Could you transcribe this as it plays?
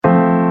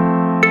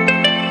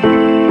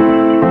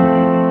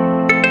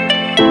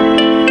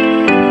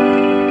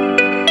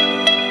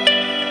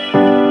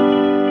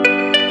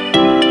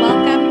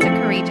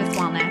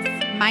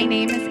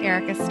name is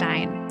Erica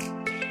Stein.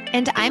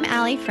 And I'm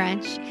Allie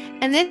French,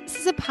 and this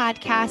is a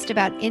podcast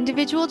about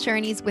individual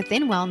journeys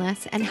within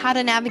wellness and how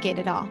to navigate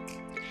it all.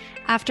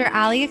 After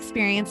Allie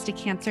experienced a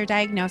cancer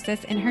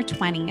diagnosis in her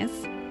 20s,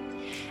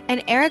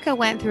 and Erica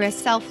went through a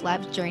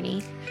self-love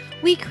journey,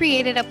 we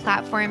created a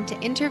platform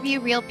to interview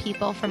real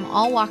people from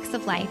all walks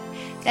of life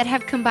that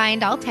have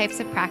combined all types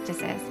of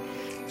practices.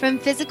 From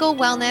physical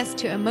wellness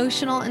to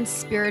emotional and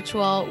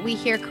spiritual, we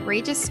hear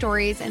courageous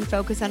stories and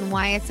focus on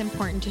why it's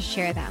important to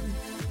share them.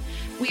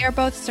 we are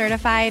both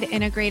certified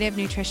integrative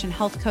nutrition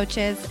health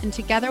coaches, and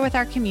together with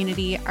our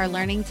community are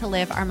learning to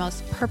live our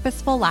most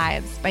purposeful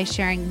lives by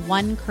sharing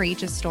one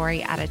courageous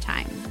story at a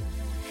time.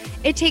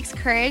 It takes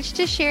courage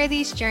to share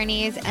these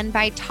journeys, and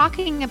by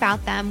talking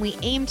about them, we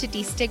aim to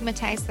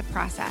destigmatize the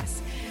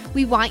process.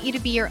 We want you to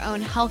be your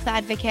own health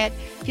advocate,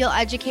 feel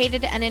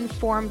educated and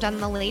informed on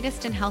the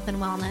latest in health and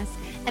wellness,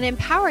 and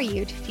empower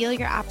you to feel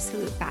your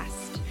absolute best.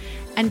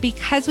 And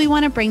because we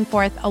want to bring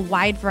forth a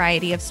wide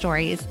variety of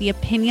stories, the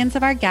opinions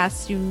of our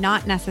guests do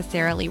not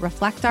necessarily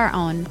reflect our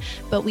own,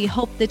 but we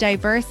hope the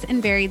diverse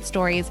and varied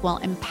stories will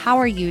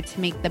empower you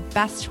to make the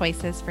best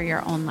choices for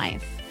your own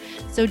life.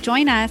 So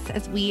join us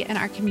as we and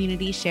our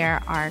community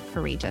share our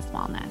courageous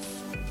wellness.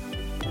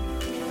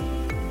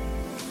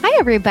 Hi,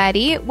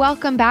 everybody.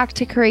 Welcome back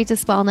to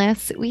Courageous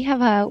Wellness. We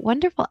have a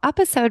wonderful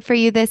episode for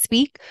you this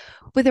week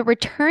with a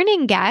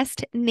returning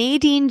guest,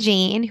 Nadine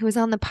Jane, who was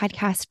on the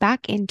podcast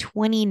back in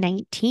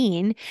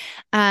 2019.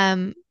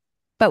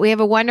 But we have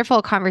a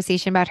wonderful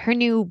conversation about her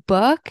new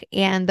book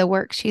and the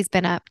work she's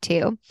been up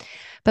to.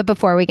 But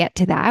before we get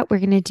to that, we're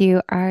going to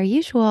do our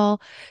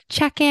usual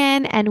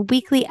check-in and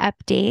weekly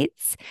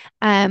updates.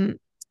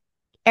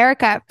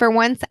 Erica, for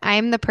once,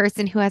 I'm the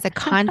person who has a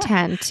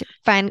content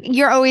fun.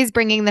 You're always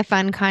bringing the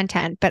fun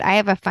content, but I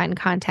have a fun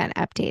content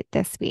update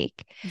this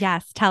week.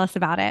 Yes, tell us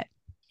about it.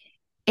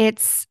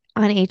 It's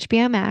on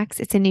HBO Max.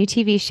 It's a new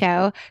TV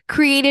show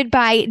created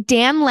by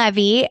Dan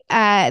Levy,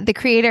 the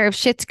creator of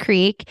Schitt's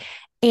Creek.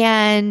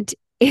 And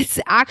it's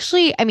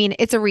actually,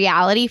 it's a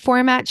reality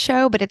format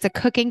show, but it's a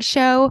cooking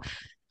show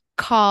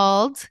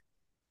called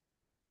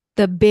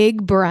The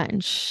Big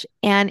Brunch.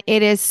 And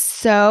it is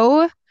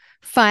so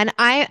fun.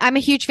 I'm a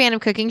huge fan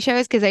of cooking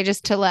shows because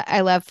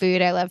I love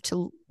food. I love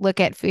to look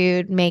at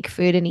food, make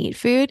food, and eat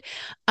food,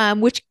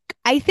 which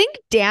I think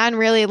Dan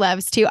really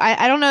loves too.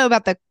 I don't know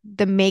about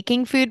the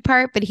making food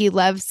part, but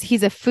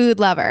he's a food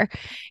lover.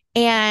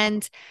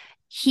 And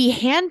he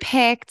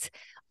handpicked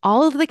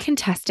all of the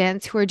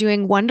contestants who are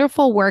doing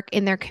wonderful work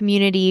in their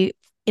community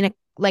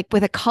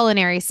with a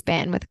culinary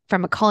spin,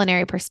 from a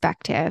culinary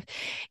perspective,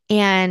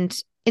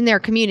 and in their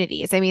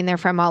communities. They're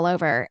from all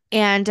over.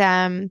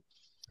 And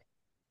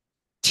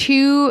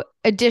 2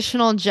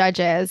 additional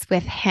judges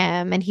with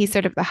him, and he's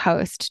sort of the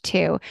host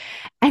too.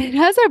 And it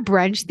has a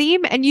brunch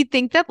theme, and you'd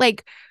think that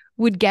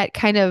would get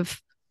kind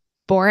of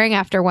boring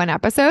after one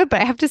episode,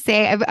 but I have to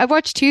say I've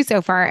watched 2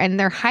 so far, and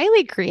they're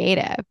highly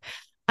creative.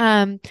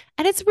 And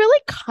it's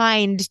really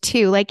kind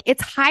too.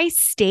 It's high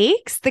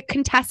stakes. The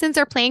contestants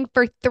are playing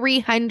for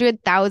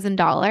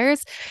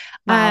 $300,000.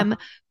 Wow.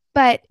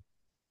 But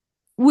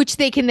which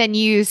they can then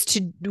use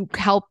to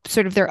help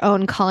sort of their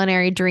own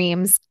culinary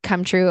dreams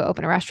come true,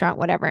 open a restaurant,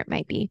 whatever it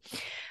might be.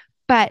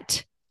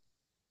 But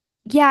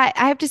yeah,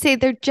 I have to say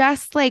they're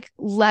just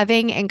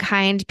loving and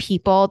kind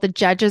people. The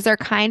judges are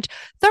kind.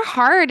 They're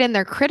hard and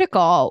they're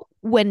critical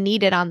when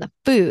needed on the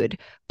food,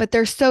 but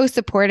they're so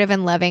supportive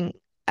and loving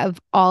of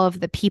all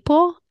of the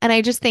people. And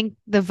I just think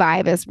the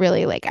vibe is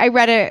really I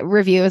read a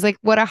review. It was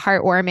what a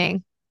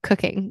heartwarming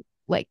cooking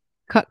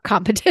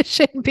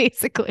competition,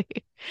 basically.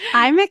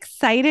 I'm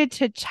excited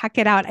to check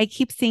it out. I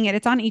keep seeing it.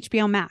 It's on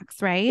HBO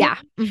Max, right? Yeah.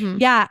 Mm-hmm.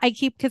 Yeah.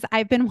 Because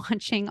I've been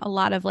watching a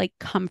lot of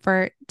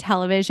comfort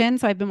television.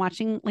 So I've been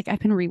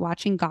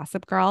rewatching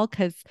Gossip Girl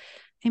because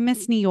I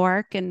miss New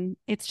York, and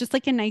it's just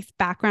a nice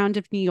background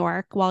of New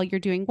York while you're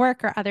doing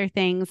work or other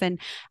things. And,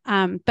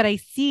 but I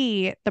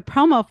see the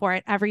promo for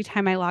it every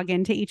time I log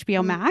into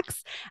HBO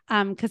Max,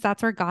 because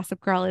that's where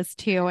Gossip Girl is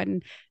too.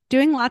 And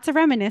doing lots of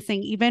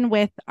reminiscing, even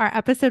with our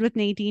episode with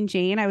Nadine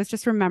Jane. I was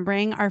just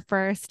remembering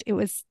it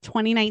was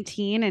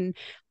 2019, and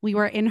we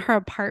were in her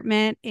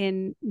apartment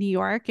in New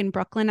York, in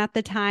Brooklyn at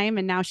the time.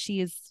 And now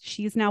she's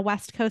now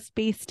West Coast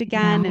based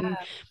again. Yeah.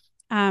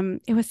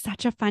 And it was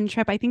such a fun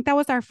trip. I think that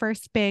was our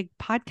first big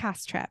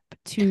podcast trip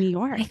to New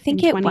York. I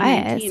think it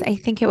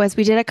was.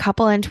 We did a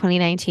couple in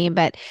 2019,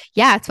 but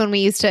yeah, it's when we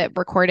used to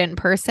record in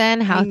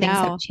person, how things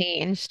have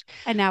changed.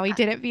 And now we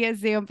did it via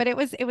Zoom, but it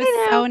was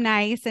so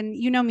nice. And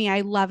you know me,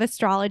 I love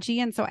astrology.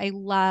 And so I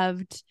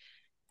loved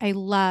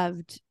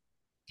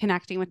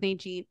connecting with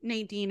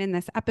Nadine in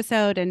this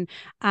episode. And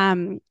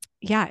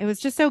yeah, it was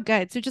just so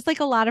good. So just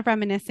a lot of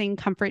reminiscing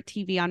comfort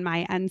TV on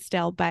my end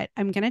still, but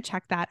I'm going to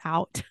check that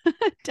out.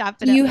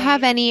 Definitely. Do you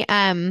have any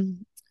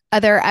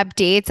other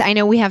updates? I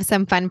know we have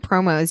some fun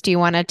promos. Do you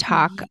want to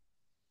talk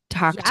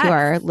Yes. to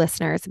our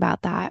listeners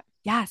about that?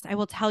 Yes, I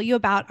will tell you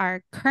about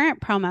our current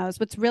promos.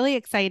 What's really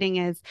exciting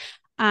is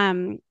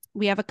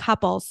we have a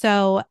couple.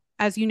 So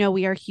as you know,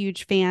 we are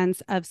huge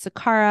fans of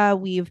Sakara.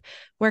 We've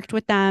worked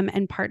with them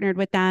and partnered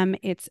with them.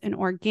 It's an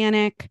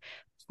organic,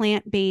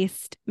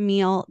 plant-based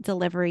meal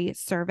delivery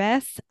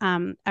service.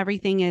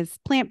 Everything is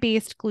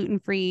plant-based,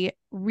 gluten-free,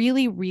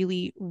 really,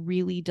 really,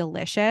 really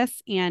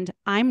delicious. And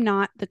I'm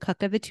not the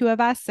cook of the two of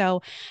us,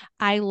 so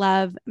I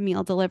love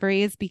meal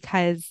deliveries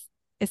because,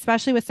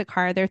 especially with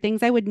Sakara, there are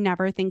things I would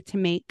never think to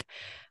make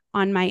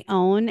on my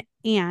own.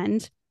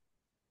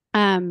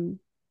 Um,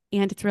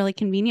 and it's really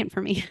convenient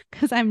for me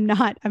because I'm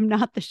not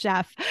the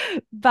chef.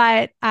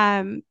 But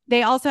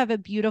they also have a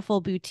beautiful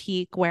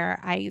boutique where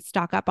I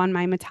stock up on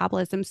my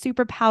metabolism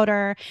super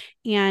powder,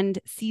 and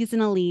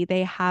seasonally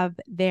they have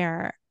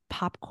their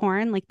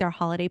popcorn, like their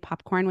holiday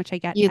popcorn, which I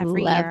get You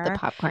every love year. the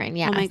popcorn.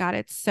 Yeah. Oh my God,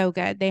 it's so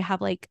good. They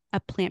have like a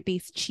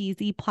plant-based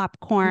cheesy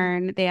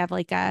popcorn. They have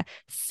like a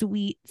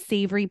sweet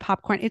savory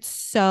popcorn. It's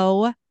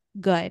so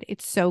good.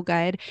 It's so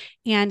good.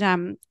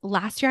 And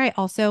last year I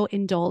also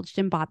indulged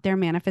and bought their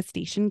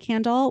manifestation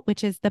candle,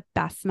 which is the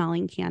best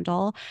smelling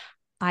candle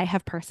I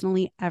have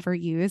personally ever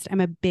used. I'm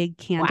a big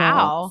candle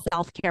Wow.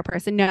 self-care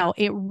person. No,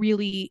 it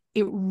really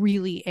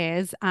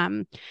is.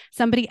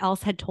 Somebody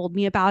else had told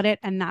me about it,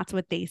 and that's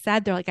what they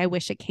said. They're like, I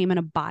wish it came in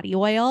a body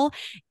oil.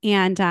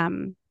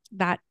 And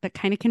that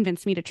kind of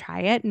convinced me to try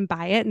it and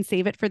buy it and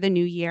save it for the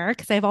new year,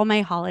 because I have all my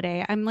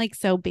holiday. I'm like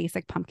so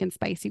basic pumpkin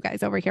spice, you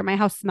guys over here. My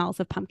house smells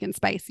of pumpkin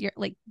spice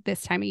like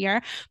this time of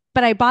year.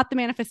 But I bought the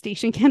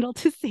manifestation candle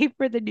to save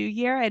for the new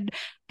year, and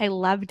I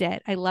loved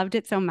it. I loved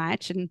it so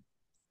much. And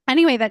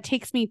anyway, that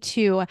takes me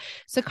to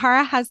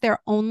Sakara has their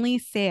only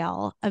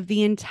sale of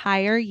the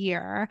entire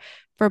year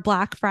for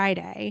Black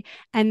Friday,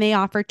 and they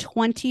offer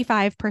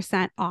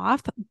 25%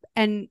 off,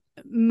 and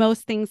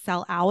most things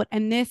sell out.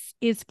 And this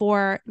is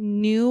for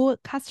new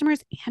customers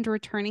and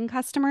returning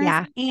customers.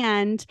 Yeah.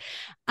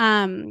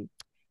 Um,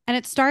 and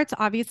it starts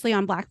obviously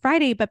on Black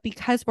Friday, but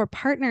because we're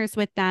partners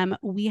with them,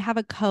 we have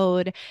a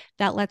code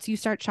that lets you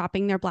start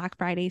shopping their Black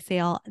Friday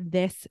sale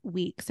this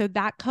week. So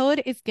that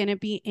code is going to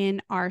be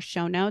in our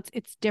show notes.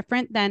 It's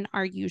different than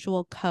our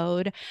usual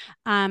code.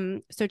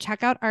 So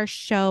check out our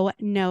show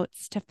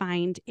notes to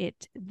find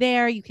it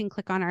there. You can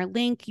click on our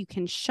link. You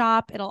can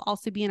shop. It'll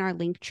also be in our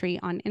link tree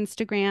on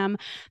Instagram,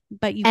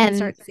 but you can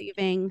start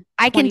saving.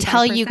 I can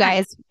tell you 25%.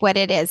 guys what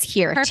it is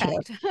here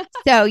Perfect. too.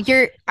 So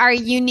our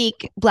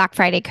unique Black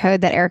Friday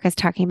code that Erica's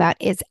talking about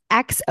is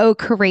XO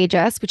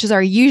Courageous, which is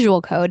our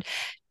usual code,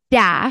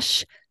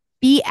 dash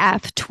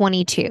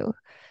BF22.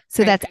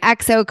 So that's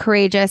XO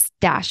Courageous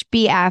dash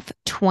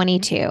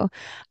BF22.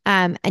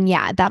 And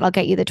yeah, that'll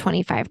get you the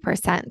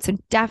 25%. So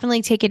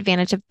definitely take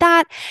advantage of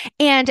that.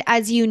 And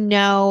as you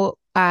know,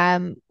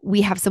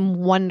 we have some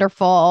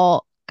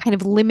wonderful kind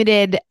of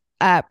limited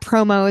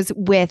promos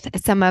with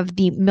some of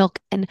the Milk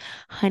and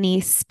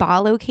Honey spa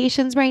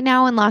locations right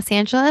now in Los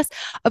Angeles.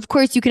 Of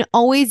course, you can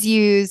always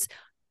use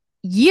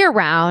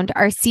year-round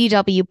our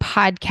CW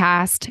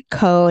podcast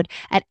code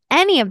at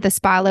any of the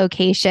spa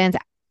locations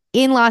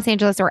in Los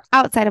Angeles or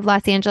outside of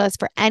Los Angeles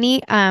for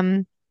any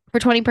for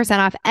 20%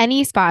 off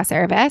any spa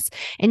service.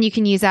 And you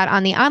can use that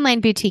on the online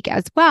boutique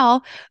as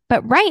well.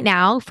 But right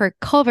now for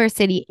Culver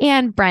City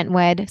and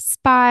Brentwood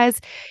spas,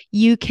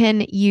 you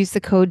can use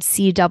the code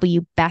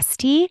CW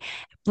Bestie.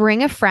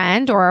 Bring a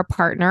friend or a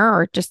partner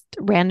or just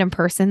a random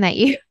person that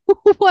you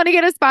want to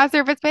get a spa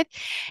service with.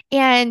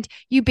 And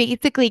you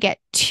basically get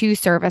two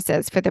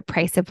services for the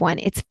price of one.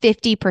 It's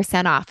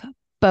 50% off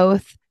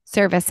both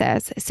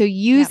services. So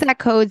use that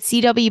code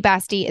CW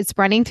Bestie. It's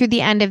running through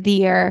the end of the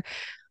year.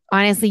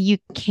 Honestly, you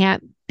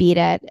can't beat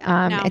it.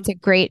 No. It's a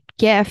great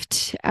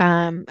gift,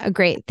 a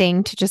great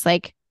thing to just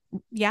like,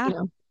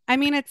 I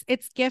mean,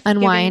 it's gift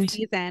unwind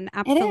giving season.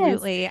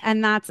 Absolutely.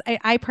 And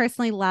I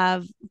personally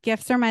love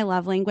gifts are my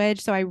love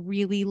language. So I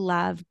really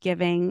love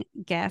giving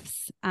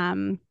gifts.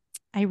 I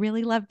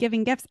really love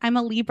giving gifts. I'm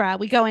a Libra.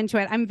 We go into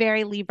it. I'm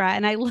very Libra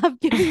and I love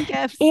giving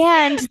gifts.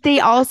 And they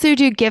also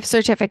do gift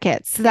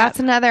certificates. So that's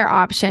another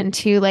option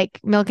too. Like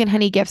Milk and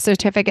Honey gift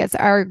certificates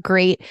are a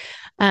great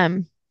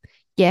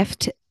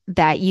gift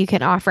that you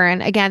can offer.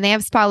 And again, they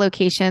have spa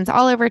locations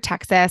all over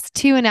Texas,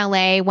 2 in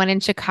LA, 1 in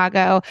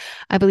Chicago.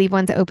 I believe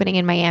one's opening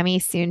in Miami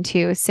soon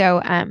too.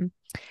 So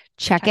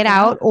check it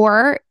out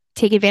or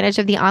take advantage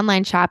of the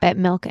online shop at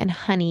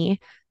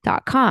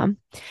milkandhoney.com.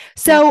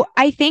 So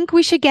I think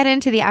we should get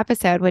into the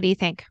episode. What do you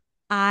think?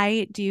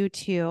 I do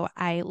too.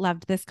 I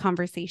loved this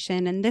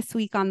conversation. And this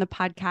week on the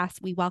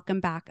podcast, we welcome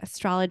back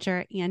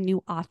astrologer and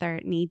new author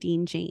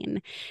Nadine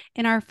Jane.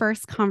 In our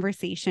first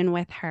conversation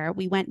with her,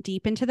 we went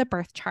deep into the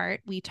birth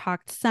chart. We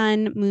talked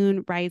sun,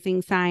 moon,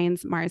 rising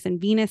signs, Mars and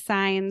Venus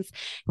signs,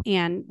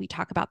 and we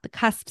talk about the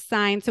cusp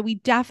sign. So we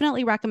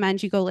definitely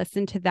recommend you go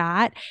listen to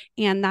that.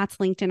 And that's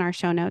linked in our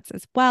show notes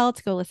as well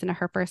to go listen to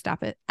her first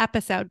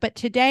episode. But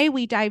today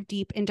we dive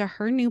deep into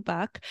her new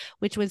book,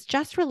 which was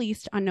just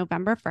released on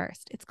November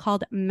 1st. It's called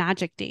called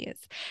Magic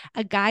Days,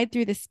 a guide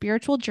through the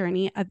spiritual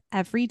journey of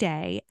every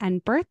day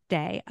and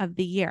birthday of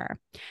the year.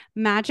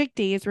 Magic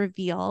Days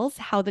reveals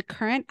how the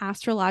current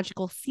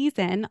astrological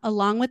season,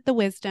 along with the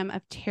wisdom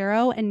of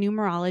tarot and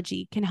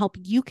numerology, can help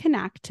you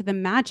connect to the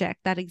magic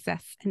that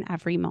exists in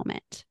every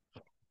moment.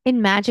 In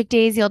Magic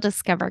Days, you'll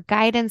discover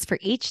guidance for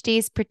each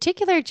day's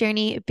particular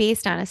journey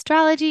based on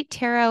astrology,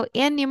 tarot,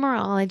 and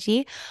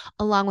numerology,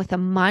 along with a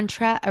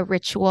mantra, a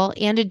ritual,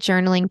 and a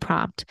journaling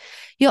prompt.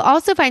 You'll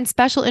also find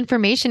special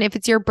information if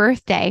it's your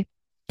birthday,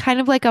 kind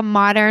of like a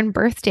modern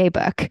birthday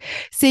book.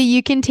 So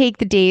you can take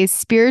the day's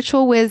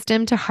spiritual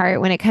wisdom to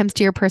heart when it comes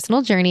to your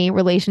personal journey,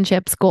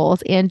 relationships,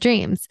 goals, and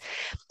dreams.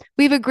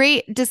 We have a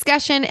great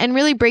discussion and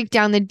really break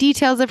down the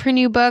details of her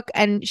new book.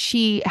 And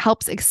she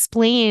helps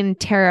explain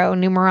tarot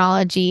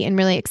numerology in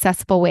really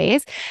accessible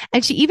ways.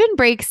 And she even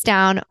breaks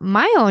down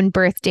my own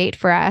birth date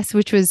for us,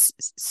 which was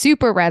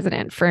super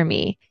resonant for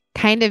me,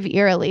 kind of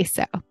eerily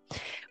so.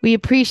 We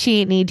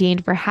appreciate Nadine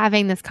for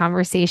having this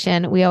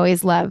conversation. We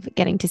always love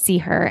getting to see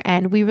her,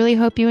 and we really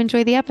hope you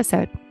enjoy the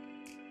episode.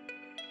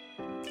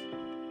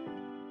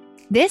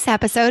 This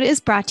episode is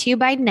brought to you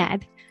by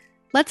Ned.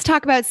 Let's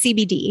talk about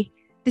CBD.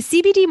 The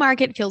CBD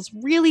market feels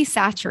really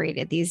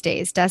saturated these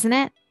days, doesn't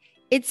it?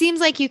 It seems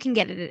like you can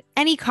get it at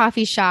any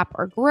coffee shop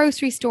or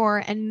grocery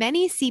store, and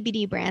many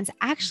CBD brands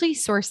actually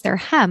source their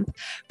hemp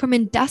from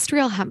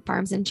industrial hemp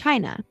farms in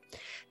China.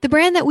 The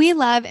brand that we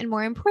love, and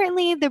more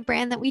importantly, the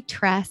brand that we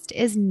trust,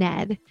 is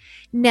Ned.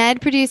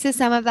 Ned produces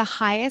some of the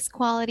highest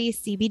quality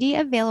CBD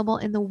available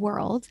in the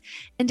world,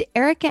 and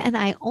Erica and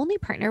I only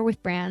partner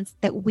with brands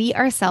that we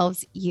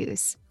ourselves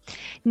use.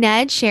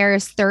 Ned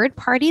shares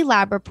third-party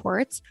lab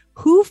reports,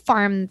 who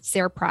farms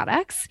their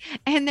products,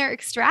 and their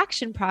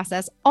extraction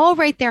process all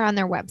right there on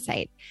their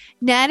website.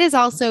 Ned is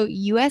also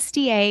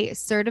USDA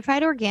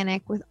certified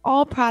organic, with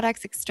all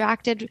products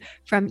extracted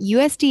from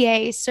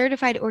USDA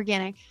certified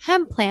organic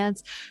hemp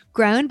plants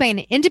grown by an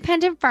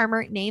independent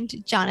farmer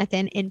named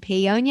Jonathan in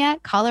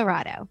Paonia,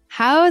 Colorado.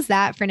 How is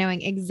that for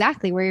knowing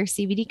exactly where your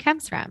CBD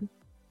comes from?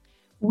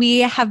 We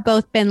have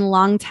both been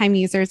longtime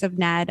users of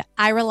Ned.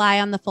 I rely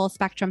on the full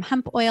spectrum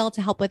hemp oil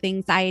to help with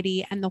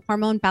anxiety, and the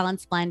hormone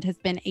balance blend has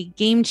been a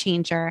game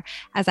changer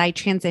as I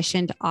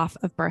transitioned off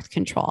of birth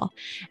control.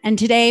 And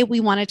today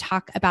we want to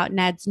talk about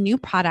Ned's new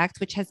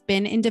product, which has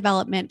been in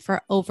development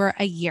for over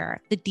a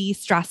year, the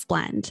De-Stress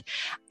Blend.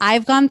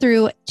 I've gone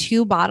through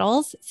 2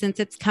 bottles since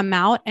it's come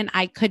out, and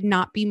I could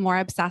not be more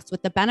obsessed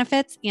with the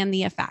benefits and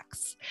the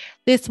effects.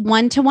 This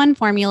 1-to-1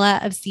 formula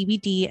of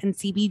CBD and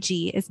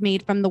CBG is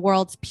made from the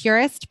world's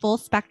purest full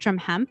spectrum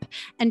hemp,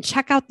 and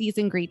check out these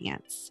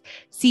ingredients.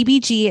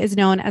 CBG is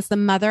known as the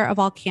mother of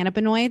all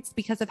cannabinoids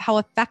because of how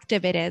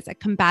effective it is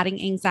at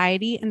combating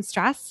anxiety and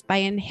stress by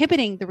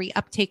inhibiting the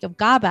reuptake of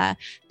GABA,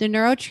 the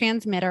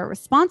neurotransmitter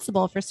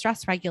responsible for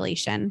stress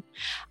regulation.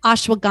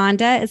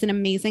 Ashwagandha is an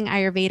amazing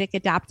Ayurvedic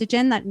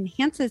adaptogen that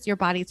enhances your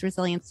body's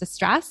resilience to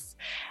stress.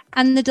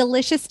 And the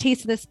delicious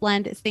taste of this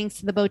blend is thanks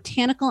to the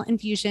botanical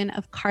infusion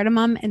of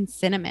cardamom and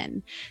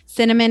cinnamon.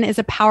 Cinnamon is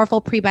a powerful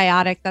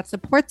prebiotic that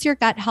supports your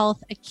gut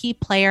health, a key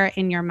player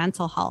in your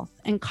mental health.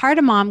 And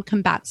cardamom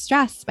combats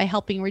stress by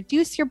helping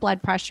reduce your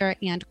blood pressure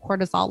and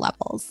cortisol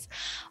levels.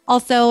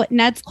 Also,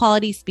 Ned's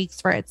quality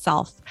speaks for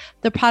itself.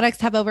 The products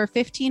have over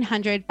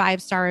 1,500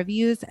 5-star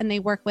reviews, and they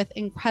work with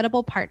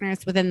incredible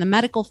partners within the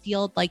medical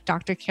field like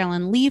Dr.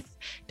 Carolyn Leaf,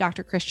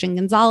 Dr. Christian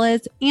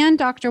Gonzalez, and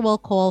Dr. Will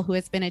Cole, who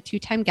has been a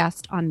 2-time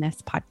guest on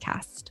this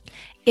podcast.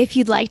 If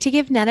you'd like to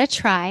give Ned a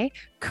try,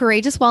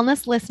 Courageous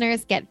Wellness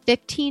listeners get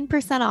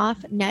 15%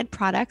 off Ned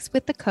products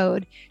with the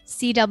code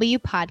CW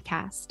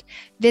Podcast.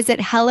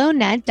 Visit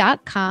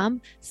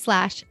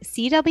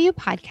helloned.com/CW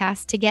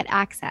Podcast to get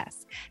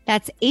access.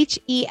 That's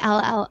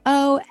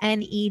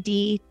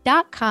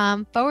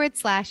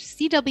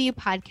HELLONED.com/CW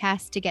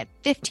Podcast to get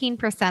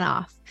 15%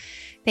 off.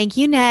 Thank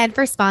you, Ned,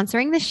 for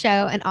sponsoring the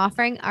show and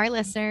offering our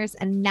listeners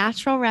a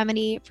natural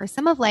remedy for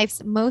some of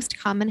life's most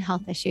common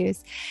health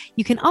issues.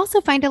 You can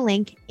also find a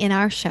link in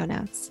our show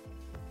notes.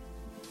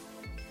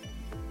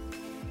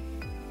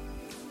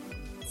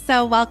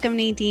 So welcome,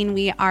 Nadine.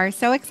 We are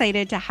so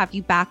excited to have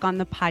you back on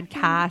the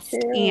podcast.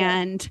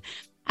 And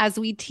as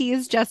we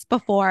teased just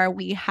before,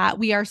 we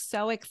are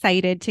so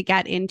excited to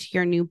get into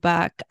your new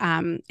book.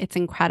 It's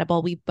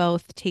incredible. We've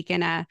both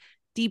taken a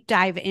deep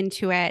dive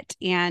into it.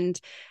 And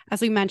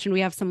as we mentioned, we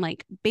have some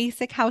like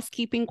basic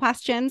housekeeping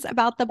questions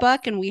about the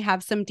book, and we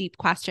have some deep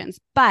questions.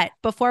 But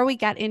before we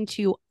get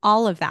into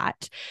all of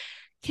that,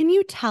 can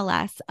you tell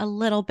us a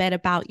little bit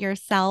about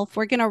yourself?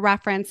 We're going to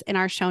reference in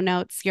our show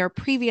notes your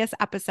previous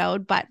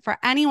episode, but for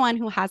anyone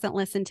who hasn't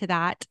listened to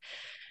that,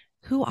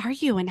 who are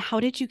you and how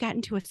did you get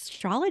into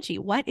astrology?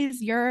 What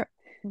is your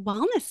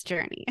wellness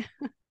journey?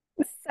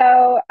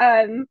 So,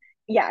 again,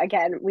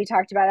 we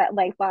talked about it at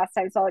length last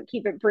time, so I'll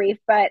keep it brief,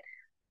 but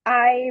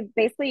I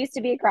basically used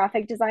to be a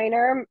graphic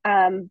designer,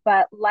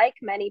 but like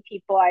many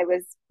people, I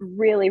was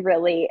really,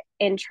 really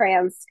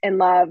entranced in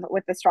love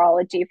with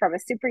astrology from a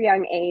super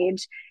young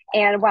age.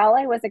 And while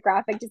I was a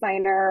graphic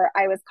designer,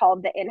 I was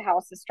called the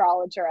in-house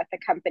astrologer at the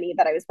company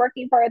that I was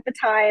working for at the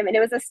time. And it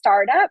was a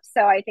startup.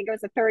 So I think it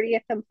was a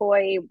 30th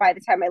employee. By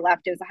the time I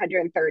left, it was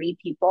 130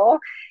 people.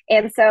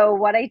 And so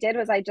what I did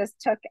was I just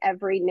took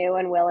every new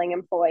and willing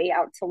employee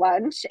out to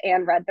lunch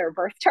and read their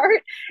birth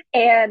chart.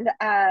 And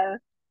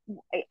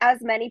as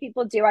many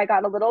people do, I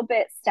got a little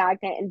bit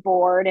stagnant and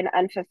bored and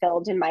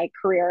unfulfilled in my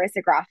career as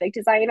a graphic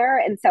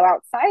designer. And so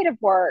outside of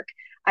work,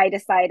 I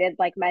decided,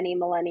 like many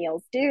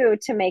millennials do,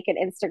 to make an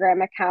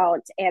Instagram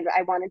account. And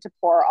I wanted to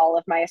pour all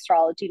of my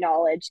astrology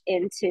knowledge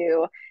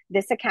into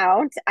this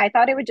account. I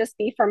thought it would just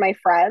be for my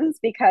friends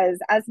because,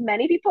 as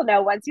many people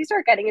know, once you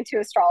start getting into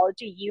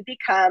astrology, you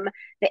become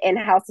the in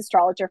house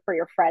astrologer for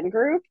your friend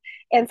group.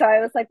 And so I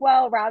was like,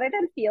 well, rather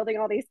than fielding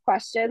all these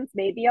questions,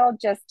 maybe I'll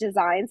just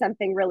design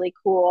something really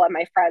cool and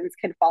my friends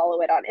can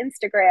follow it on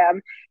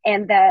Instagram.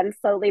 And then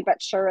slowly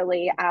but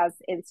surely, as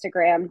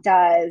Instagram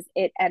does,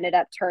 it ended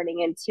up turning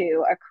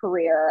into a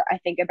career, I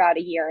think about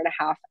a year and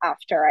a half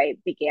after I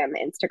began the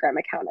Instagram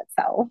account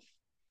itself.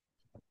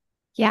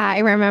 Yeah, I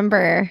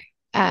remember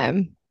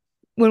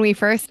when we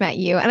first met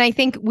you, and I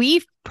think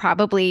we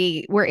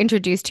probably were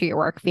introduced to your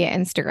work via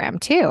Instagram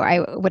too,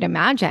 I would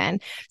imagine.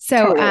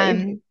 So,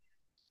 Totally.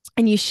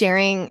 and you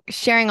sharing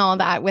all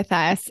that with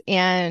us.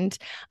 And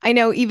I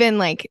know even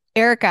like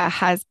Erica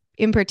has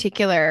in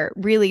particular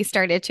really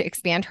started to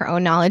expand her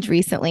own knowledge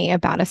recently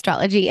about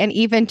astrology, and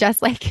even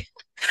just like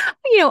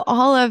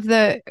all of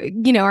the,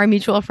 our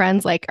mutual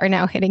friends like are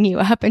now hitting you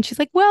up and she's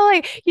like, well,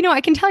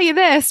 I can tell you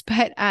this,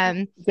 but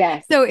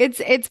Yes. so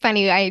it's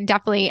funny.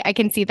 I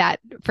can see that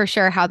for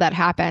sure how that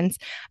happens.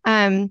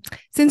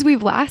 Since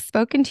we've last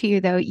spoken to you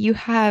though, you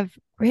have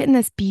written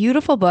this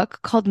beautiful book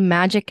called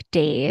Magic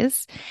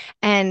Days.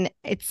 And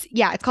it's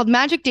called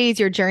Magic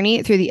Days, Your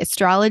Journey Through the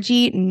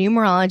Astrology,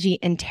 Numerology,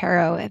 and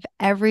Tarot of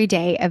Every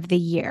Day of the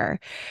Year.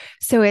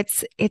 So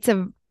it's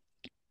a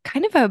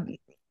kind of a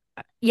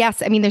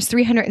yes, I mean there's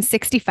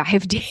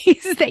 365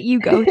 days that you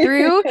go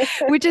through,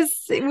 which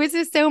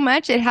is so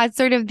much. It has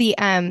sort of the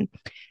I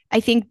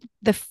think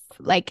the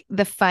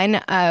fun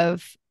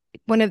of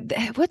one of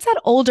what's that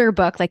older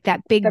book, like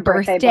that The big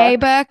birthday birthday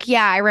book. book?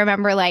 Yeah, I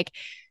remember like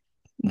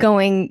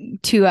going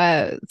to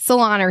a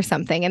salon or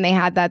something and they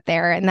had that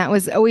there and that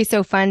was always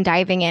so fun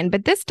diving in.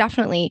 But this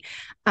definitely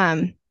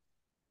um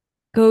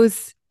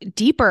goes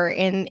deeper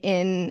in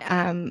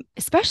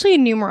especially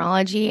in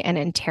numerology and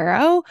in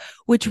tarot,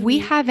 which we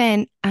Mhm.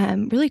 haven't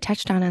really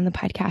touched on the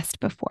podcast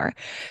before.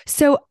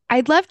 So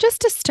I'd love just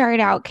to start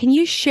out. Can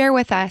you share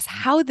with us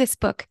how this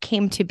book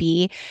came to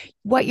be,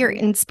 what your Mhm.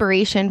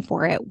 inspiration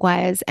for it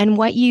was, and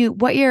what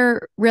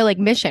your real like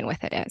mission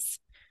with it is?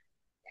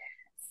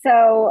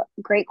 So,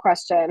 great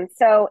question.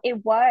 So,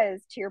 it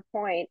was, to your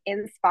point,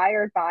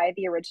 inspired by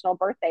the original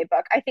birthday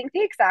book. I think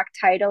the exact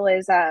title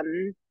is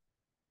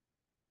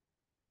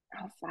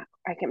oh fuck,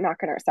 I'm not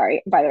gonna,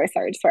 sorry, by the way,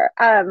 sorry to swear.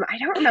 I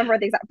don't remember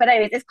the exact, but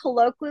anyways, it's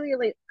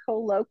colloquially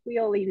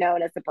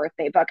known as the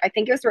birthday book. I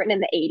think it was written in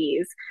the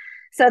 80s.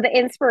 So the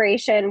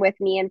inspiration with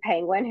me and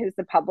Penguin, who's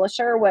the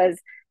publisher, was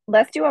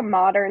let's do a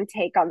modern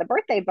take on the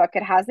birthday book.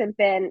 It hasn't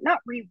been not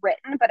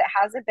rewritten, but it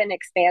hasn't been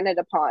expanded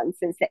upon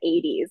since the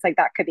 80s. Like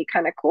that could be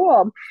kind of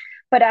cool.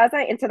 But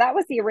and so that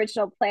was the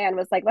original plan,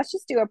 was like, let's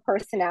just do a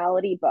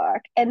personality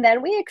book. And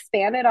then we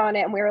expanded on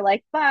it and we were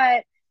like,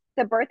 but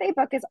the birthday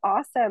book is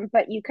awesome,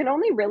 but you can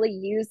only really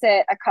use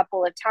it a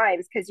couple of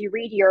times because you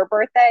read your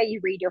birthday, you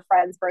read your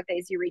friends'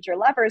 birthdays, you read your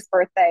lovers'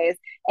 birthdays,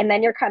 and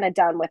then you're kind of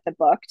done with the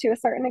book to a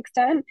certain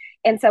extent.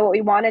 And so, what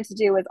we wanted to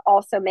do was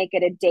also make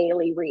it a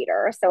daily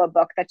reader. So, a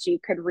book that you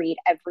could read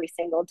every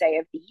single day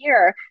of the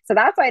year. So,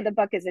 that's why the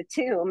book is a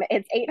tome.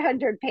 It's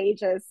 800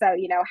 pages. So,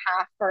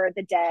 half for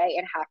the day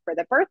and half for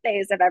the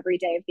birthdays of every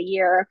day of the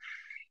year.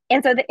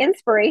 And so, the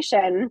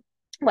inspiration,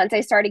 once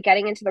I started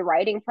getting into the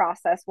writing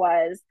process,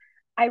 was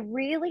I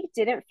really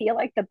didn't feel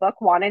like the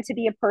book wanted to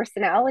be a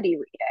personality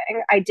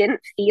reading. I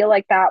didn't feel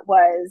like that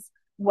was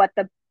what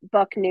the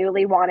book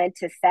newly wanted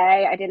to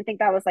say. I didn't think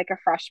that was like a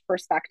fresh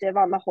perspective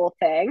on the whole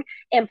thing.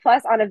 And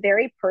plus, on a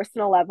very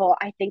personal level,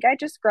 I think I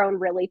just grown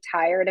really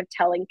tired of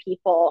telling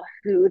people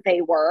who they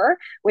were,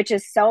 which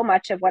is so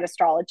much of what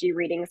astrology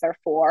readings are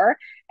for.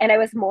 And I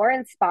was more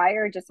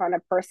inspired just on a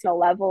personal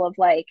level of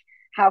like,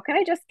 how can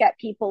I just get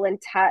people in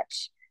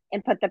touch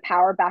and put the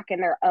power back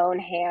in their own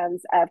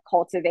hands of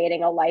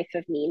cultivating a life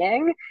of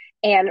meaning.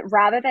 And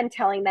rather than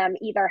telling them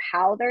either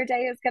how their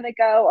day is going to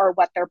go or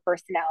what their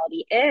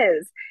personality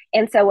is.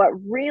 And so, what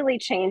really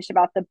changed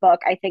about the book,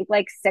 I think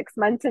like 6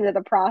 months into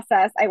the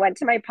process, I went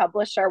to my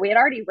publisher. I had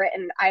already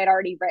written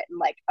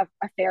like a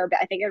fair bit.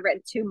 I think I'd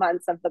written 2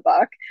 months of the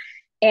book.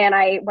 And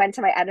I went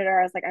to my editor.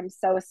 I was like, I'm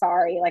so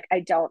sorry. Like, I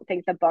don't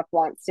think the book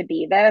wants to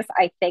be this.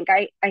 I think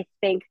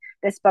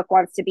This book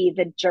wants to be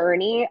the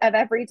journey of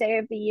every day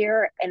of the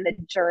year and the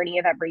journey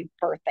of every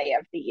birthday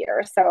of the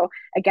year. So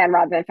again,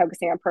 rather than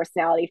focusing on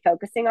personality,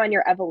 focusing on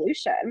your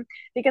evolution,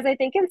 because I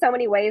think in so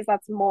many ways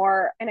that's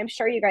more, and I'm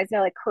sure you guys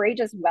know, like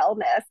courageous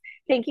wellness,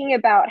 thinking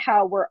about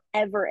how we're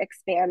ever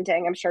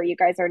expanding. I'm sure you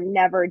guys are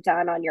never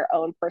done on your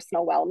own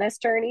personal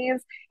wellness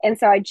journeys. And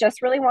so I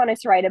just really wanted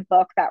to write a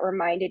book that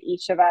reminded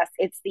each of us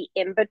it's the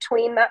in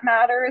between that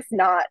matters,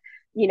 not,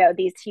 you know,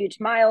 these huge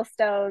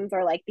milestones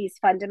or like these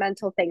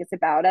fundamental things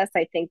about us.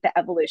 I think the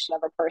evolution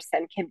of a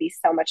person can be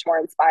so much more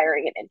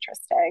inspiring and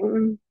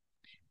interesting.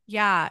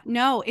 Yeah,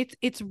 no,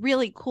 it's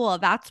really cool.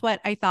 That's what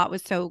I thought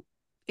was so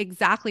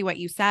exactly what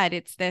you said.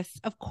 It's this,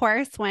 of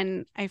course,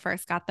 when I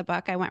first got the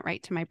book, I went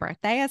right to my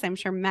birthday, as I'm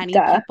sure many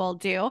Duh. people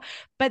do,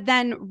 but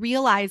then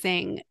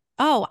realizing,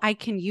 oh, I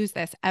can use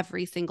this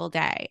every single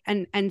day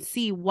and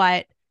see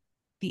what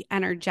the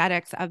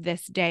energetics of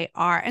this day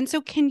are. And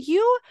so can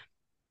you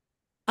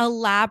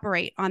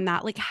elaborate on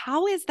that? Like,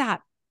 how is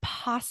that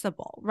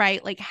possible,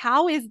 right? Like,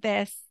 how is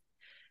this?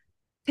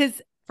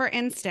 Because, for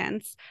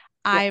instance,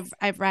 Yes.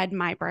 I've read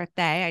My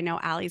Birthday. I know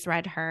Allie's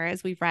read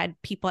hers. We've read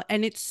people,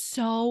 and it's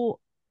so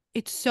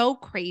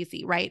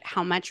crazy, right?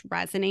 How much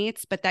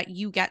resonates, but that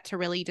you get to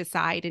really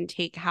decide and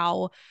take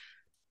how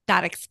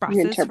that You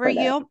expresses for interpret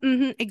it.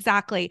 you.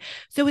 Exactly.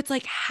 So it's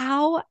like,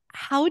 how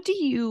do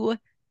you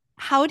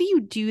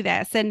do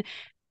this? And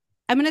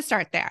I'm going to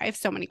start there. I have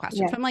so many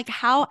questions. Yeah. I'm like,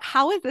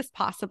 how is this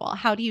possible?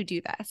 How do you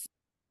do this?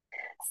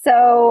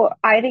 So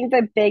I think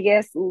the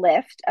biggest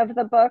lift of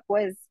the book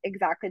was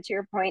exactly to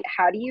your point.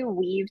 How do you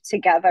weave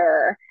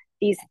together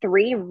these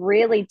three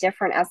really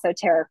different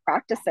esoteric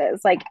practices?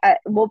 Like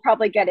we'll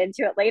probably get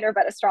into it later,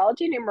 but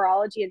astrology,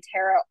 numerology, and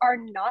tarot are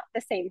not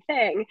the same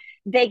thing.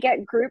 They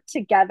get grouped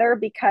together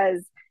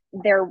because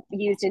they're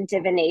used in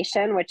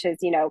divination, which is,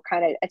 you know,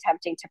 kind of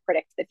attempting to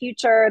predict the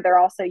future. They're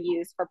also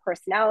used for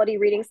personality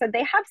reading. So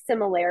they have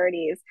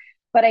similarities.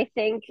 But I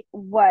think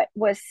what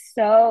was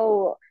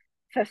so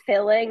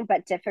fulfilling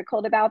but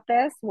difficult about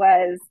this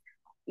was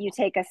you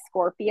take a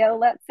Scorpio,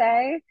 let's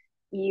say,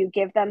 you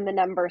give them the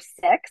number 6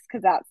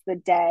 because that's the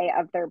day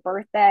of their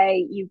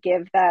birthday. You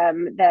give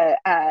them the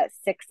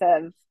 6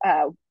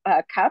 of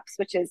cups,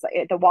 which is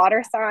the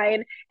water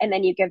sign, and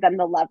then you give them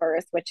the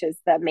lovers, which is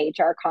the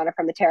major arcana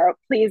from the tarot.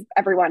 Please,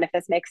 everyone, if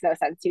this makes no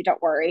sense to you,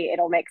 don't worry,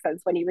 it'll make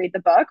sense when you read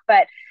the book.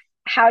 But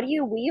how do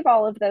you weave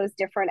all of those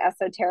different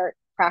esoteric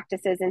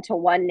practices into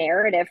one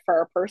narrative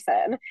for a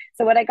person?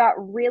 So what I got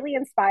really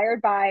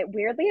inspired by,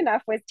 weirdly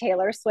enough, was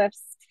Taylor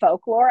Swift's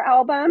folklore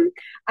album.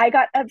 I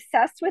got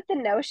obsessed with the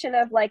notion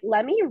of like,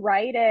 let me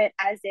write it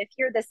as if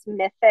you're this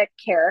mythic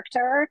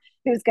character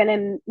who's going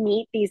to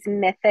meet these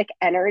mythic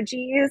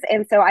energies.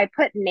 And so I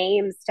put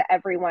names to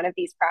every one of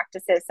these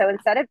practices. So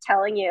instead of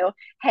telling you,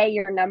 hey,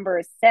 your number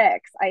is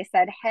 6, I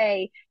said,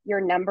 hey,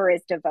 your number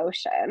is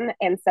devotion.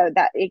 And so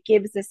that it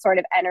gives this sort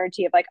of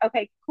energy of like,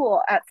 okay,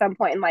 cool. At some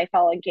point in life,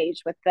 I'll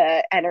engage with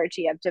the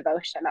energy of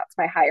devotion. That's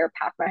my higher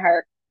path, my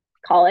higher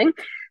calling.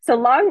 So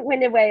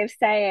long-winded way of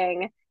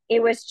saying,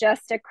 it was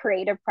just a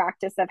creative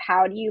practice of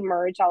how do you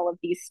merge all of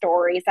these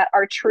stories that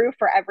are true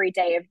for every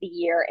day of the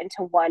year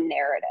into one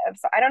narrative.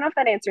 So I don't know if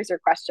that answers your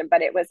question,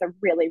 but it was a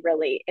really,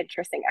 really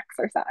interesting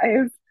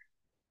exercise.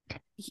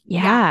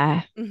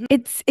 Yeah. Mhm.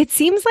 It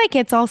seems like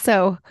it's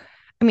also,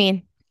 I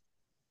mean,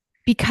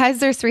 because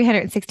there's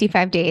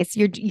 365 days,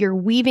 you're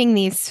weaving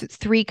these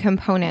three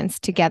components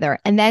together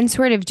and then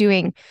sort of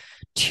doing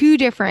two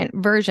different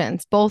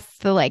versions, both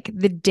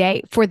the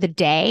day for the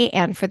day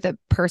and for the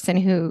person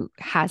who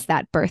has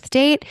that birth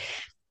date.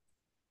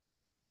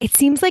 It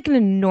seems like an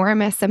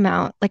enormous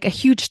amount, like a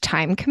huge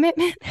time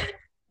commitment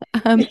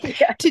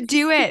Yes. to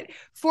do it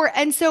for.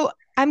 And so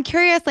I'm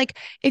curious, like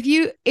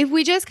if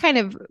we just kind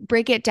of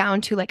break it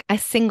down to like a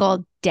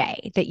single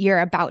day that you're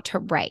about to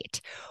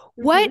write,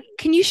 what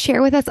can you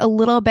share with us a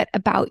little bit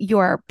about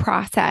your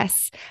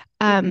process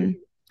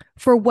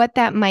for what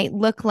that might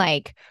look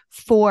like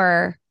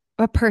for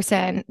a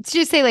person? Let's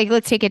just say, like,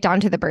 let's take it down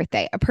to the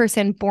birthday, a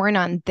person born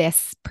on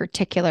this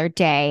particular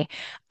day.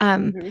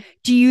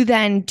 Do you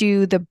then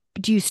do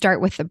you start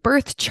with the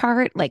birth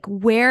chart? Like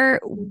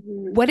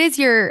what is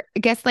your, I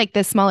guess, like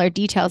the smaller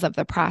details of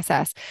the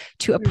process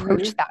to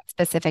approach that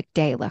specific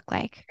day look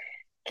like?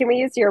 Can we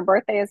use your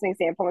birthday as an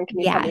example? And can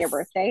you tell me your Yes.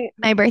 birthday?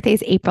 My birthday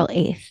is April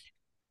 8th.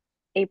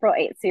 April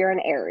 8th. So you're an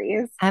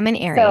Aries. I'm an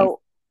Aries.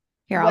 So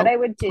Here, what I'll I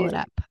would pull do, it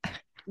up.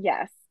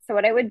 yes. So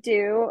what I would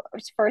do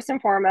first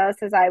and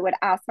foremost is I would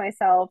ask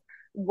myself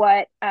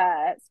what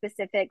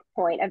specific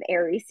point of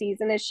Aries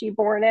season is she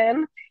born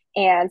in?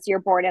 And so you're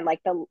born in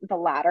like the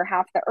latter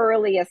half. The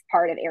earliest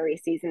part of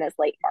Aries season is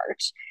late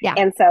March. Yeah.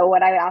 And so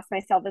what I would ask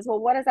myself is, well,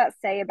 what does that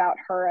say about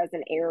her as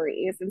an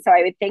Aries? And so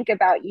I would think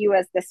about you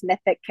as this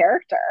mythic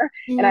character.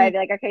 And I'd be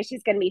like, okay,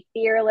 she's going to be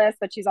fearless,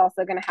 but she's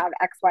also going to have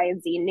X, Y,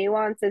 and Z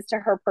nuances to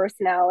her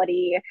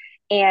personality.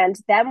 And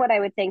then what I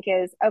would think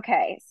is,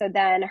 okay, so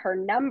then her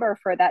number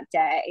for that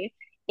day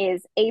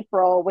is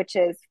April, which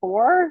is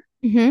 4.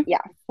 Mm-hmm.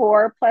 Yeah,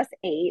 4 plus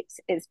 8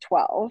 is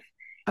 12.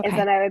 And Okay.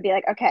 then I would be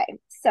like, okay,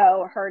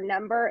 so her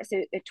number,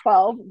 so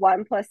 12,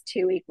 1 plus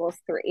 2 equals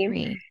 3.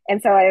 3.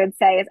 And so I would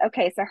say is,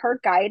 okay, so her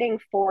guiding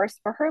force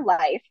for her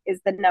life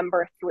is the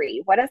number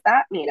 3. What does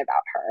that mean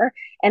about her?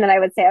 And then I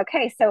would say,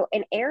 okay, so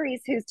in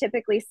Aries, who's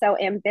typically so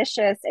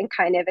ambitious and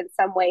kind of in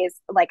some ways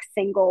like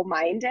single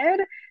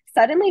minded,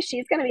 suddenly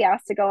she's going to be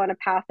asked to go on a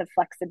path of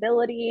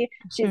flexibility.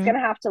 She's going to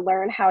have to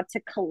learn how to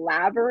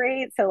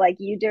collaborate. So, like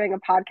you doing a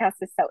podcast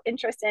is so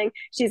interesting.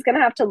 She's going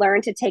to have to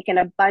learn to take in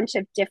a bunch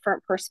of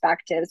different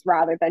perspectives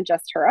rather than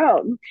just her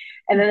own.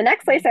 And then the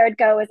next place I would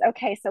go is,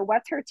 okay, so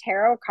what's her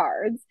tarot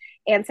cards?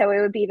 And so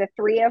it would be the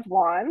 3 of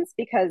Wands,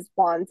 because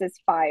Wands is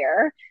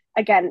fire.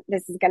 Again,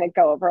 this is going to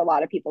go over a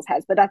lot of people's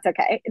heads, but that's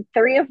okay.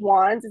 3 of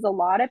Wands is a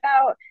lot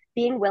about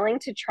being willing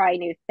to try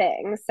new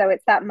things. So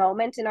it's that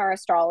moment in our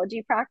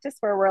astrology practice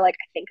where we're like,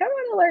 I think I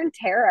want to learn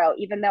tarot,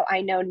 even though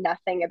I know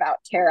nothing about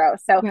tarot.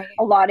 So Right.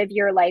 a lot of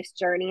your life's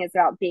journey is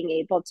about being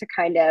able to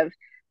kind of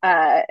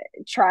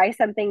try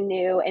something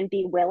new and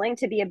be willing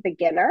to be a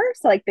beginner.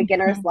 So like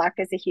beginner's luck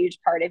is a huge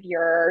part of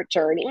your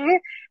journey.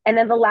 And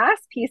then the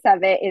last piece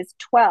of it is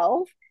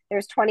 12.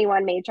 There's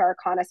 21 major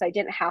arcana, so I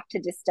didn't have to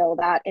distill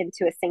that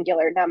into a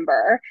singular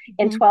number.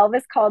 And 12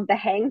 is called the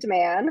Hanged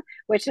Man,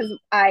 which is,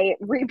 I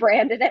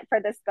rebranded it for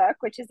this book,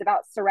 which is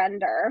about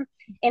surrender.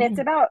 And it's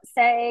about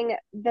saying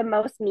the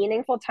most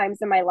meaningful times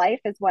in my life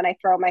is when I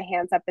throw my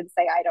hands up and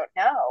say, I don't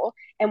know.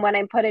 And when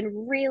I'm put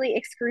in really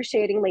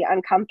excruciatingly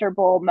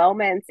uncomfortable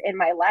moments in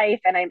my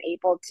life and I'm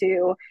able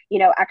to,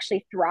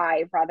 actually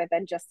thrive rather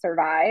than just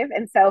survive.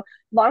 And so,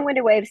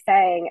 long-winded way of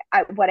saying,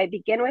 what I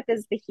begin with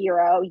is the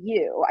hero,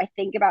 you. I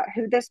think about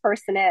who this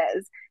person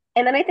is.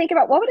 And then I think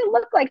about what would it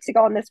look like to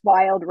go on this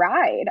wild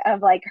ride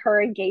of like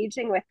her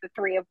engaging with the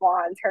 3 of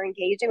Wands, her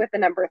engaging with the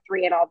number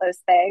 3 and all those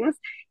things.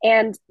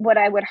 And what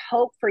I would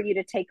hope for you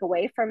to take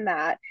away from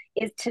that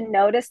is to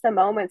notice the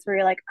moments where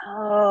you're like,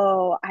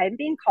 oh, I'm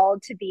being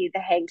called to be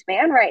the hanged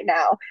man right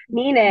now.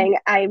 Meaning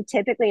I'm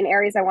typically in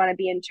Aries, I want to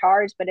be in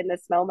charge, but in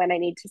this moment, I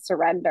need to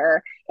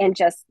surrender and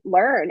just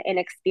learn and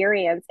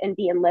experience and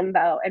be in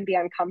limbo and be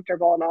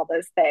uncomfortable and all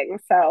those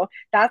things. So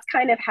that's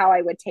kind of how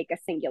I would take a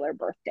singular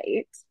birth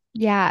date.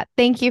 Yeah.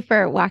 Thank you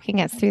for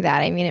walking us through that.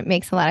 I mean, it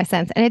makes a lot of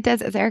sense. And it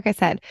does, as Erica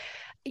said,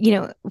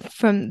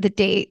 from the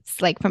dates,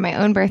 like from my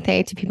own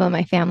birthday to people in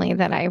my family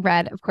that I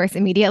read, of course,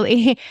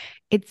 immediately,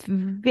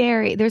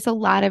 there's a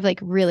lot of like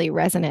really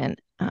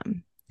resonant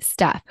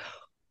stuff.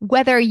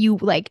 Whether you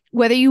want to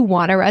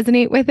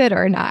resonate with it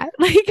or not.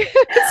 Like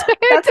that's totally.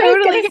 What I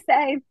was gonna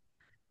say.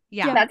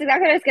 Yeah. That's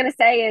exactly what I was going to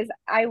say is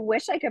I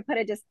wish I could put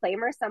a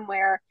disclaimer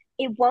somewhere.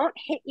 It won't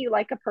hit you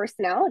like a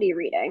personality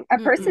reading. A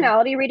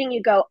personality reading,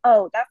 you go,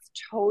 oh, that's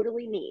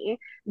totally me.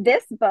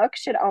 This book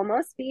should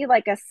almost be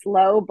like a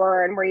slow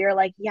burn where you're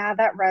like, yeah,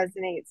 that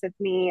resonates with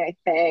me, I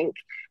think.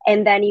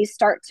 And then you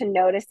start to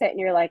notice it and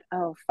you're like,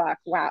 oh, fuck,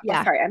 wow.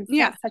 Yeah. Oh, sorry, I'm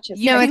such a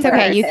No, it's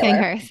okay. You sing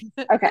hers.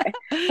 Okay.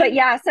 But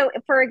yeah, so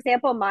for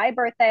example, my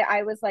birthday,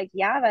 I was like,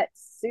 yeah, that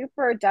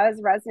super does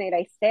resonate,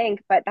 I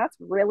think, but that's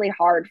really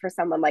hard for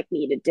someone like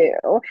me to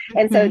do.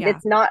 And so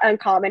it's not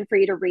uncommon for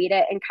you to read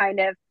it and kind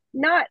of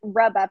not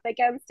rub up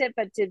against it,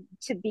 but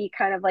to be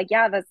kind of like,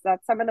 yeah, that's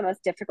some of the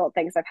most difficult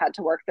things I've had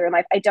to work through in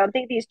life. I don't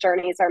think these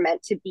journeys are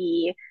meant to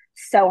be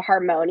so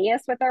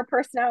harmonious with our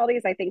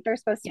personalities. I think they're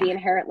supposed to be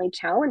inherently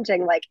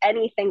challenging, like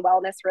anything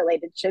wellness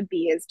related should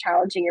be, is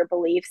challenging your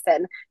beliefs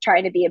and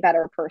trying to be a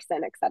better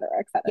person, et cetera,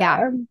 et cetera.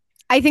 Yeah.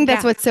 I think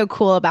that's what's so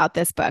cool about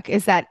this book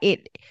is that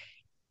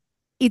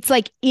it's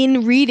like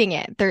in reading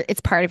it, it's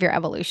part of your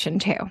evolution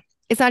too.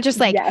 It's not just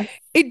like,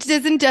 it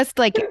doesn't just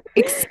like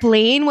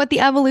explain what the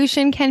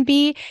evolution can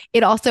be.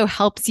 It also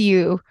helps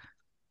you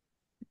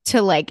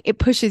to like, it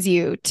pushes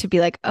you to be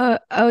like,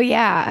 oh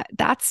yeah,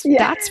 that's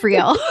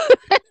real.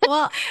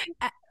 Well,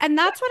 and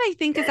that's what I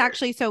think is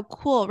actually so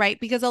cool, right?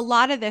 Because a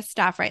lot of this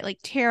stuff, right, like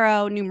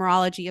tarot,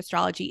 numerology,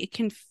 astrology, it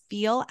can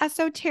feel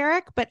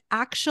esoteric, but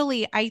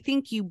actually I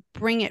think you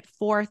bring it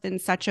forth in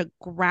such a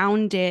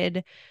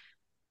grounded,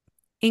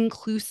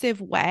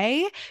 inclusive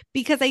way,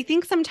 because I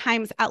think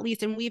sometimes, at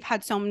least, and we've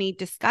had so many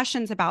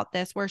discussions about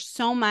this where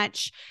so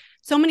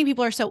many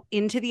people are so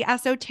into the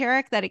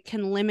esoteric that it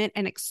can limit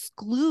and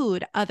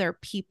exclude other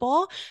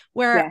people,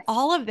 where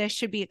all of this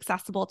should be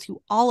accessible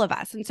to all of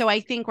us. And so I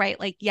think, right,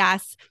 like,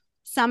 yes,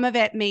 some of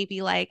it may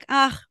be like,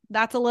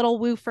 that's a little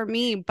woo for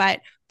me,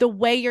 but the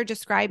way you're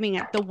describing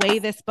it, the way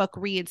this book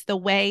reads, the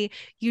way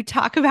you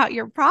talk about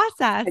your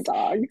process,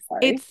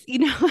 it's,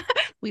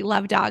 we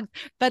love dogs,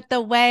 but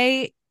the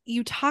way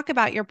you talk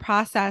about your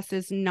process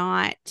is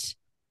not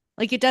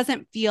like, it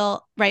doesn't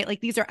feel right.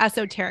 Like, these are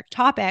esoteric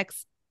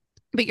topics,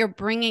 but you're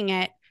bringing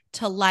it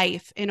to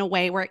life in a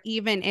way where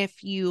even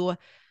if you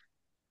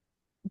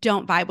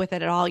don't vibe with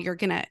it at all, you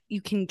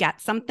can get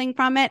something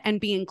from it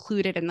and be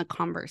included in the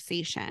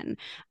conversation.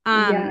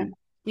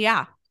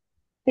 Yeah.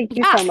 Thank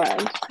you Yeah, so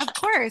much. of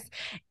course.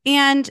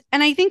 And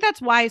I think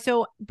that's why.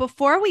 So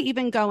before we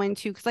even go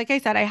into, because like I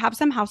said, I have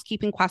some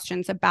housekeeping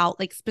questions about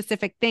like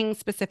specific things,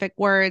 specific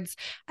words.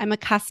 I'm a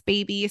cusp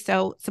baby,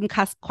 so some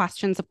cusp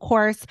questions, of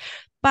course.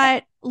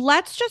 But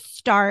let's just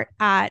start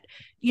at,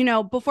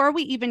 before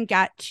we even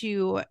get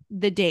to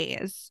the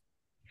days,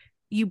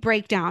 you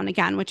break down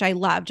again, which I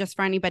love, just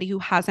for anybody who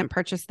hasn't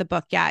purchased the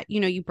book yet.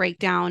 You break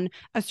down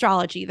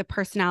astrology, the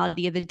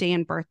personality of the day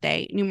and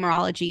birthday,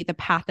 numerology, the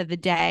path of the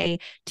day,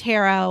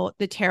 the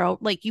tarot,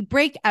 like you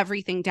break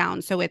everything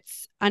down so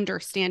it's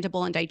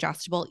understandable and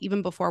digestible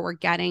even before we're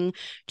getting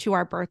to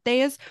our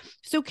birthdays.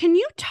 So can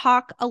you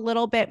talk a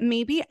little bit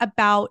maybe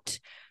about,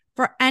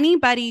 for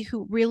anybody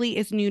who really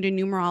is new to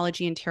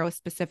numerology and tarot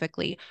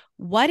specifically,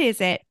 what is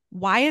it?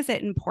 Why is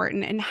it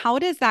important? And how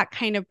does that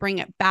kind of bring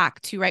it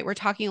back to, right? We're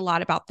talking a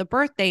lot about the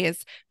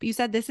birthdays, but you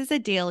said this is a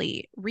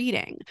daily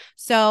reading.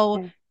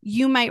 So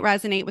you might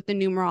resonate with the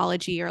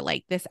numerology or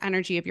like this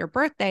energy of your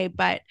birthday,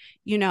 but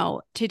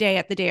today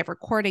at the day of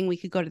recording, we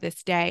could go to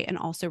this day and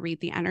also read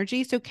the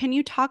energy. So can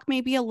you talk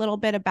maybe a little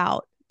bit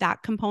about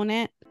that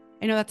component?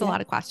 I know that's a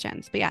lot of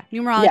questions, but yeah,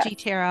 numerology,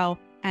 tarot,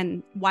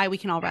 and why we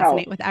can all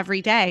resonate with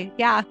every day.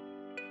 Yeah.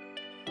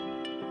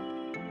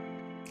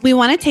 We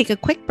want to take a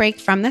quick break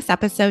from this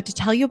episode to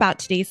tell you about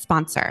today's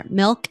sponsor,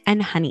 Milk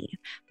and Honey.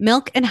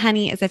 Milk and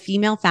Honey is a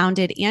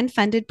female-founded and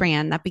funded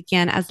brand that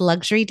began as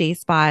luxury day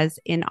spas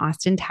in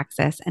Austin,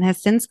 Texas, and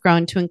has since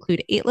grown to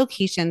include 8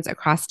 locations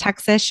across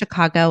Texas,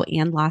 Chicago,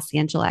 and Los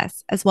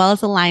Angeles, as well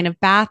as a line of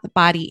bath,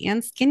 body,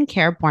 and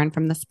skincare born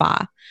from the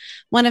spa.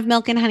 One of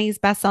Milk and Honey's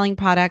best-selling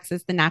products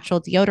is the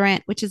natural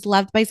deodorant, which is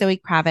loved by Zoe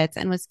Kravitz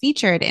and was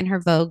featured in her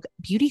Vogue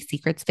Beauty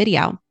Secrets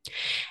video.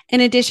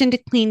 In addition to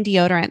clean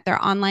deodorant,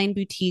 their online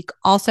boutique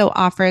also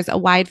offers a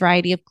wide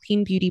variety of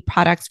clean beauty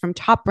products from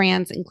top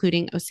brands,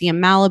 including Osea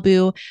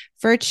Malibu,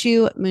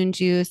 Virtue, Moon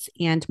Juice,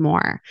 and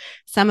more.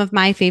 Some of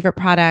my favorite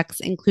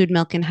products include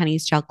Milk and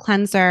Honey's Gel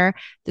Cleanser,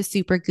 the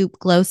Super Goop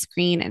Glow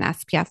Screen and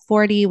SPF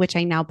 40, which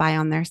I now buy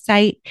on their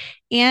site,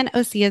 and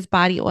Osea's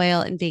Body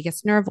Oil and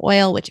Vagus Nerve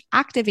Oil, which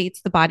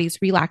activates the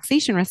body's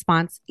relaxation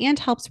response and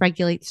helps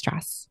regulate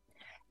stress.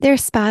 Their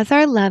spas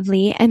are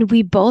lovely, and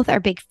we both are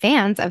big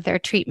fans of their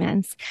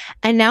treatments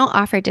and now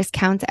offer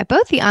discounts at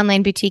both the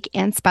online boutique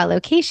and spa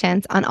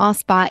locations on all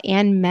spa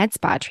and med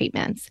spa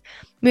treatments.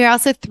 We are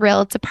also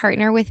thrilled to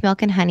partner with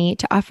Milk and Honey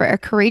to offer a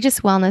Courageous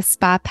Wellness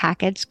spa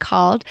package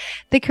called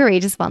the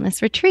Courageous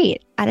Wellness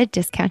Retreat at a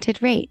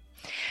discounted rate.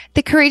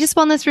 The Courageous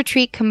Wellness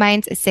Retreat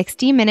combines a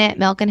 60-minute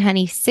Milk and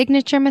Honey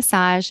signature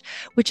massage,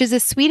 which is a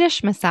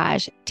Swedish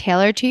massage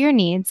tailored to your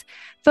needs,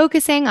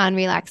 focusing on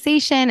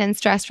relaxation and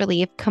stress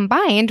relief,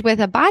 combined with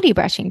a body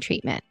brushing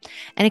treatment,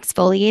 an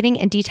exfoliating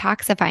and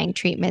detoxifying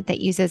treatment that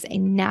uses a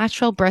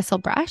natural bristle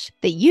brush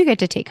that you get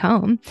to take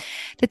home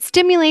that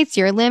stimulates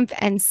your lymph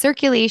and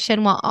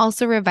circulation while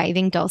also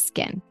reviving dull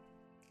skin.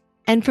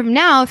 And from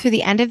now through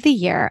the end of the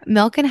year,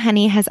 Milk and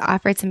Honey has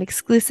offered some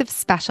exclusive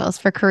specials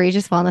for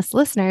Courageous Wellness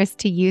listeners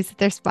to use at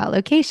their spa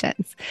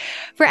locations.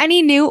 For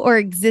any new or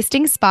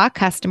existing spa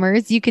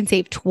customers, you can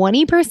save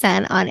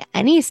 20% on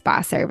any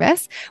spa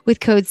service with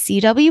code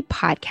CW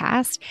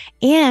Podcast.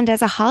 And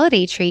as a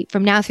holiday treat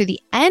from now through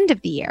the end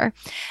of the year,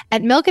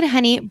 at Milk and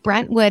Honey,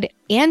 Brentwood,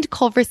 and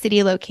Culver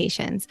City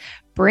locations,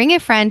 bring a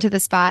friend to the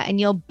spa and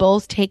you'll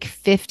both take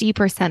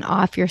 50%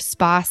 off your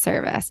spa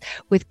service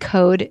with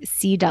code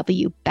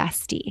CW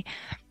Bestie.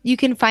 You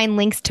can find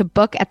links to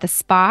book at the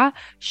spa,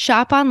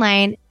 shop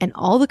online, and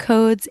all the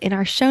codes in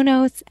our show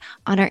notes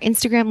on our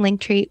Instagram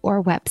Linktree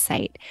or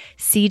website.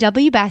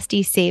 CW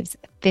Bestie saves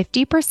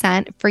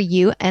 50% for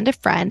you and a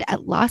friend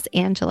at Los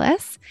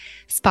Angeles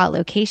spa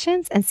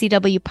locations, and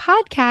CW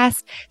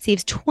Podcast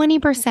saves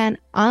 20%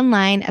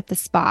 online at the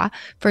spa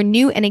for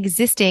new and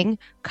existing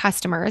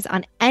customers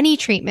on any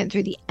treatment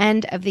through the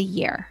end of the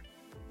year.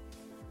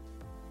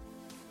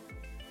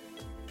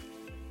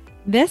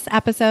 This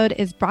episode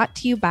is brought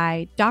to you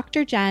by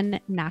Dr. Jen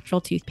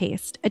Natural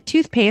Toothpaste, a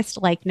toothpaste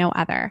like no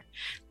other.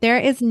 There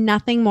is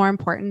nothing more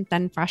important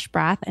than fresh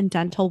breath and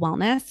dental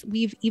wellness.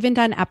 We've even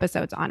done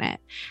episodes on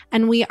it.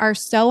 And we are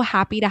so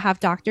happy to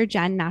have Dr.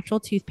 Jen Natural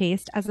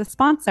Toothpaste as a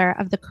sponsor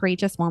of the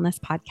Courageous Wellness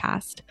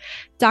podcast.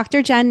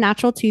 Dr. Jen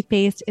Natural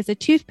Toothpaste is a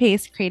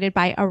toothpaste created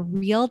by a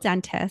real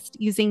dentist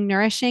using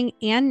nourishing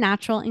and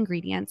natural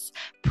ingredients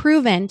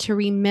proven to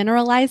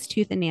remineralize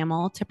tooth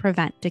enamel to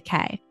prevent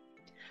decay.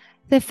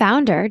 The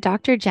founder,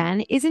 Dr.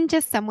 Jen, isn't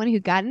just someone who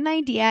got an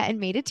idea and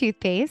made a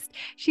toothpaste.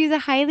 She's a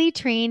highly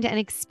trained and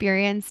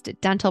experienced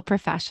dental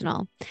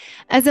professional.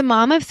 As a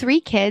mom of 3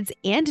 kids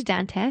and a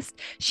dentist,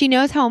 she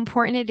knows how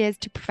important it is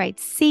to provide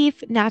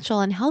safe,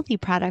 natural, and healthy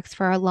products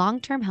for our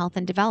long-term health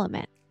and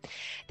development.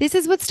 This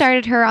is what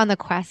started her on the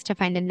quest to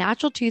find a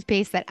natural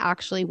toothpaste that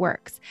actually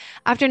works.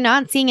 After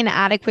not seeing an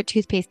adequate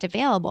toothpaste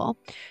available,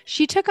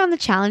 she took on the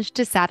challenge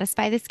to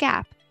satisfy this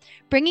gap.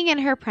 Bringing in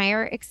her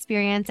prior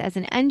experience as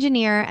an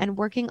engineer and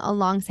working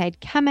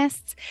alongside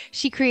chemists,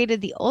 she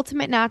created the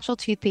ultimate natural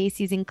toothpaste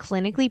using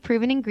clinically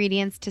proven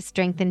ingredients to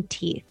strengthen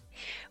teeth.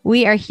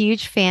 We are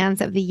huge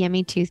fans of the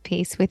Yummy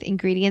toothpaste with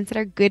ingredients that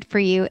are good for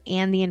you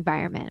and the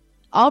environment.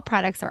 All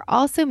products are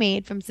also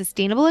made from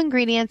sustainable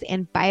ingredients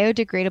and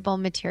biodegradable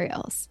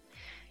materials.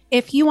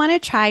 If you want to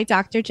try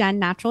Dr. Jen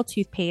natural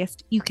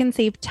toothpaste, you can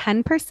save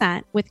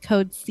 10% with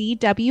code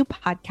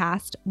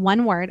CWPodcast,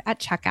 one word, at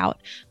checkout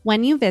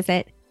when you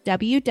visit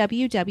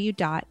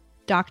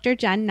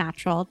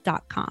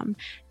www.drjennatural.com.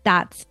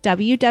 That's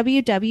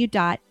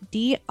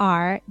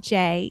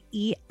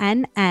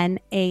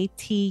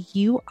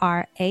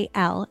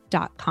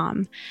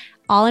www.drjennatural.com.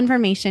 All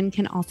information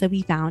can also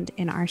be found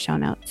in our show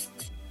notes.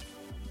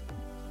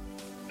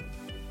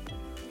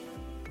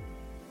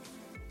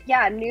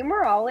 Yeah,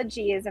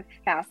 numerology is a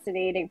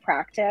fascinating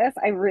practice.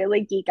 I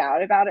really geek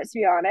out about it, to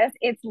be honest.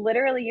 It's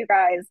literally, you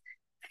guys,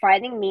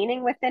 finding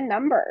meaning within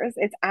numbers.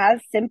 It's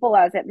as simple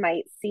as it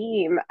might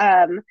seem.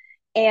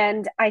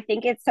 And I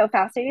think it's so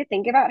fascinating to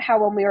think about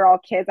how when we were all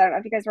kids, I don't know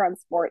if you guys were on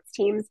sports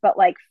teams, but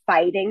like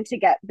fighting to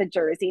get the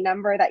jersey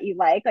number that you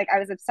like I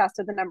was obsessed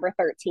with the number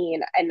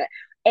 13, and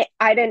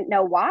I didn't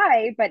know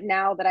why, but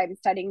now that I'm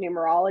studying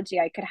numerology,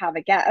 I could have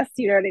a guess.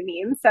 You know what I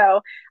mean?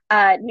 So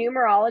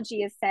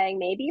numerology is saying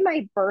maybe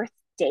my birth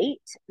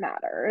date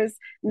matters.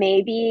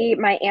 Maybe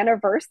my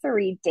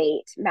anniversary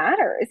date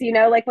matters. You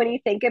know, like when you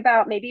think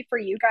about, maybe for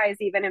you guys,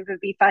 even it would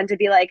be fun to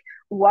be like,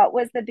 what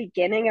was the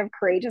beginning of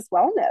Courageous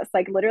Wellness?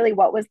 Like literally,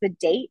 what was the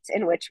date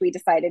in which we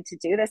decided to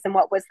do this, and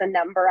what was the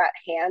number at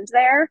hand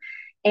there?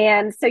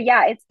 And so,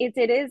 yeah,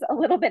 it is a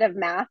little bit of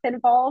math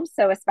involved.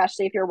 So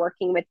especially if you're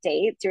working with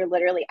dates, you're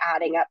literally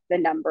adding up the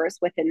numbers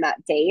within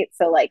that date.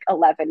 So like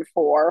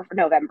 11/4,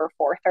 November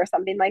 4th or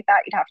something like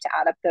that, you'd have to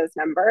add up those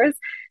numbers.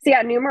 So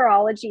yeah,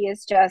 numerology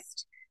is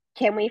just,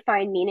 can we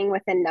find meaning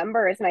within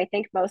numbers? And I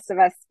think most of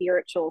us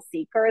spiritual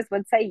seekers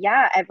would say,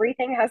 yeah,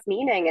 everything has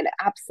meaning. And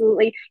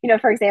absolutely, you know,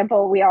 for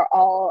example, we are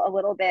all a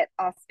little bit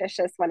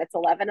auspicious when it's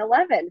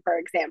 11/11, for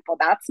example.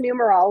 That's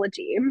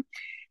numerology.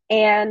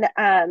 And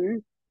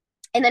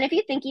and then if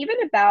you think even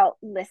about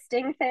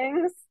listing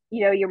things,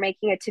 you know, you're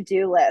making a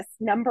to-do list,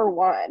 number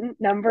one,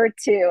 number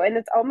two, and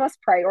it's almost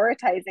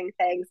prioritizing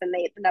things, and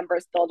the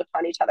numbers build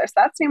upon each other. So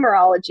that's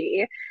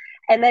numerology.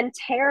 And then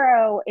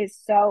tarot is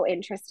so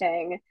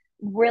interesting.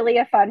 Really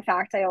a fun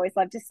fact I always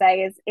love to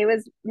say is it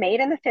was made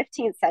in the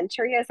 15th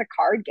century as a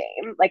card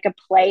game, like a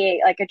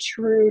play, like a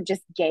true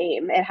just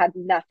game. It had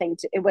nothing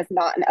to, it was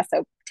not an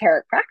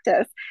esoteric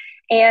practice.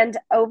 And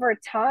over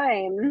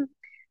time,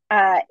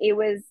 it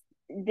was,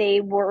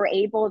 they were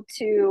able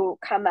to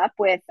come up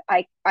with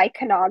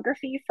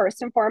iconography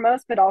first and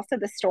foremost, but also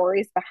the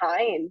stories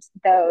behind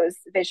those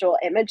visual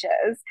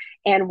images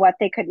and what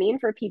they could mean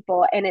for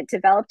people. And it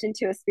developed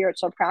into a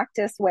spiritual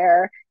practice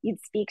where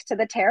you'd speak to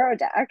the tarot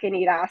deck and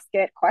you'd ask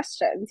it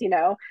questions, you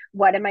know,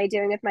 what am I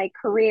doing with my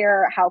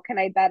career? How can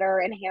I better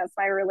enhance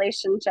my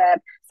relationship?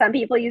 Some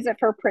people use it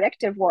for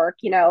predictive work,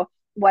 you know,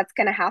 what's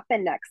going to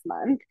happen next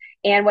month.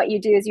 And what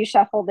you do is you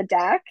shuffle the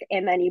deck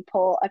and then you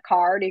pull a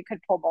card. You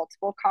could pull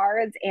multiple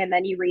cards and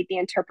then you read the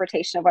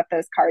interpretation of what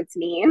those cards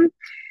mean.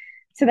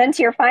 So then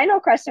to your final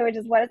question, which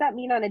is what does that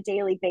mean on a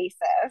daily basis?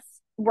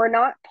 We're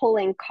not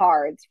pulling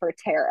cards for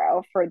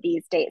tarot for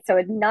these dates. So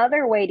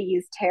another way to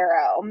use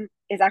tarot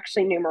is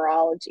actually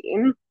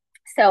numerology.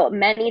 So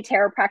many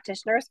tarot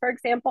practitioners, for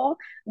example,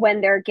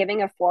 when they're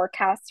giving a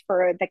forecast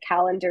for the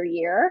calendar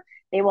year,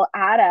 they will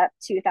add up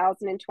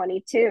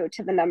 2022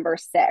 to the number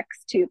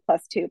 6. 2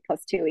 plus 2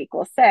 plus 2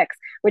 equals 6,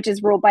 which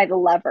is ruled by the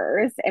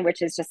Lovers, and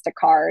which is just a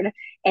card.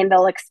 And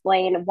they'll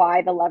explain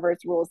why the Lovers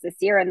rules this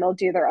year, and they'll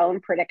do their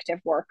own predictive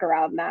work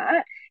around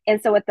that.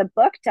 And so what the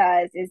book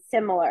does is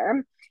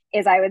similar.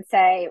 Is I would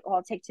say, well,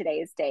 I'll take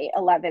today's date,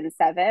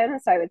 11/7.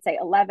 So I would say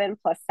 11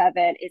 plus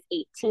 7 is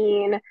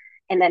 18.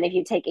 And then if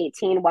you take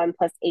 18, 1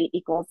 plus 8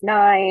 equals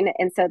 9.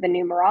 And so the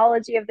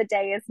numerology of the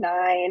day is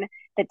 9.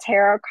 The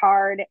tarot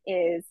card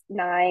is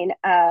 9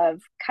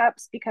 of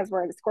Cups because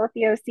we're in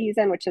Scorpio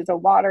season, which is a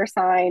water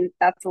sign.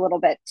 That's a little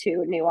bit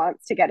too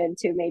nuanced to get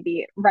into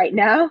maybe right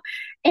now.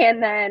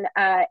 And then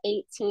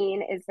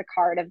 18 is the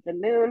card of the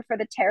moon for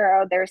the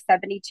tarot. There's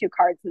 72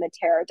 cards in the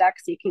tarot deck,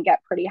 so you can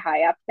get pretty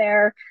high up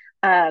there.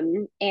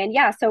 And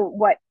yeah, so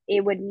what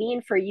it would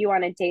mean for you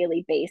on a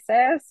daily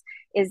basis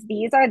is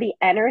these are the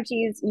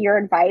energies you're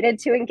invited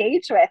to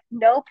engage with.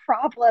 No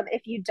problem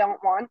if you don't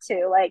want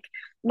to. Like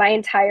my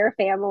entire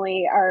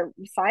family are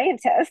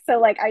scientists. So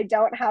like I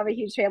don't have a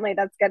huge family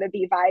that's going to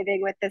be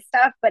vibing with this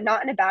stuff, but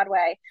not in a bad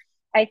way.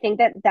 I think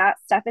that that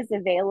stuff is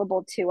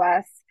available to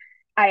us.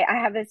 I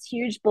have this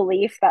huge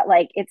belief that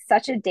like it's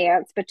such a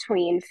dance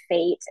between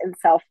fate and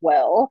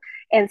self-will.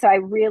 And so I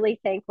really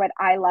think what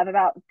I love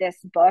about this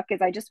book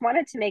is I just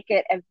wanted to make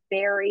it a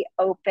very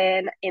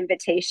open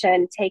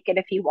invitation. Take it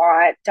if you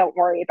want. Don't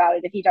worry about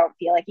it if you don't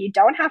feel like you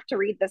don't have to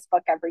read this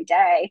book every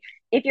day.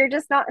 If you're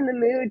just not in the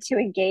mood to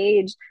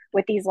engage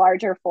with these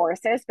larger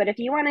forces, but if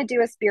you want to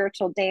do a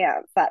spiritual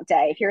dance that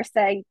day, if you're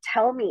saying,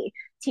 tell me,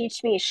 teach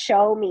me,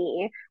 show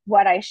me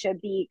what I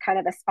should be kind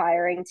of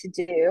aspiring to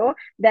do,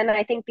 then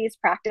I think these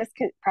practices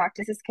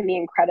can be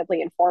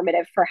incredibly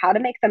informative for how to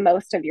make the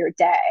most of your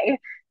day.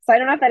 So I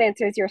don't know if that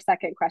answers your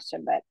second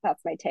question, but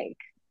that's my take.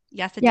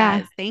 Yes, it Yeah.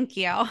 does. Thank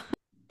you.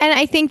 And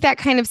I think that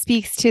kind of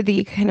speaks to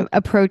the kind of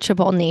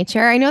approachable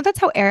nature. I know that's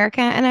how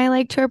Erica and I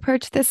like to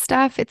approach this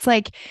stuff. It's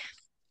like,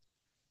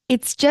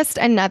 it's just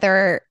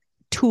another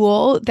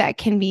tool that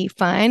can be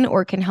fun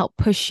or can help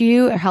push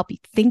you or help you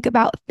think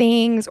about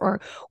things or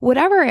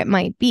whatever it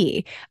might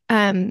be.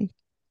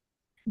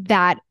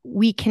 That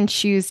we can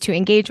choose to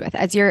engage with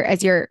as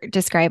you're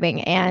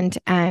describing. And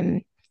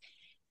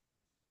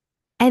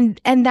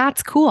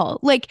that's cool.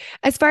 Like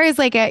as far as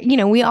like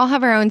we all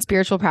have our own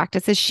spiritual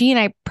practices. She and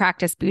I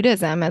practice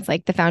Buddhism as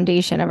like the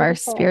foundation of our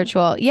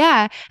spiritual.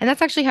 Yeah. And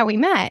that's actually how we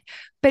met.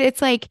 But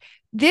it's like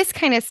this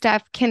kind of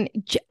stuff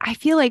I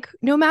feel like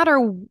no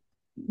matter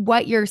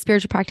what your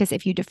spiritual practice,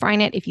 if you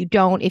define it, if you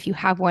don't, if you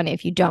have one,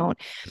 if you don't,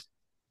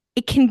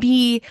 it can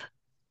be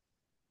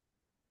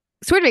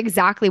sort of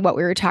exactly what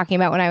we were talking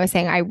about when I was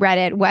saying I read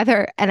it,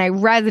 and I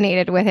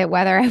resonated with it,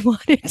 whether I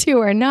wanted to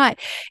or not.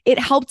 It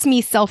helped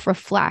me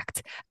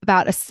self-reflect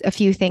about a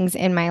few things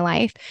in my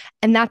life.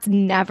 And that's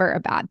never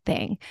a bad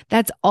thing.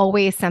 That's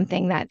always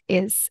something that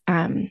is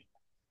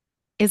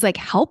like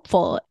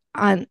helpful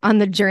on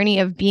the journey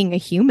of being a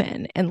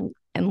human and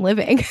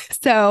living.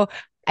 So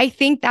I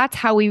think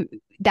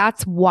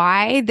that's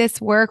why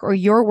this work or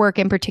your work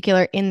in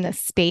particular in the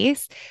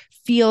space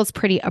feels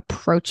pretty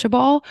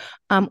approachable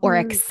or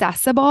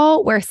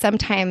accessible, where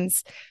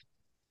sometimes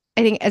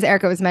I think, as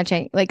Erica was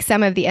mentioning, like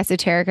some of the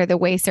esoteric or the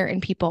way certain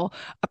people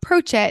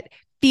approach it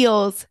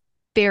feels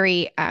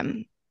very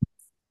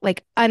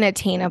like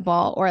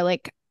unattainable or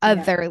like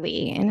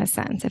otherly in a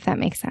sense, if that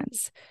makes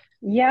sense.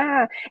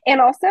 Yeah. And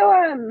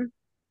also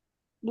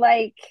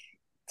like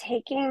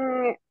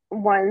taking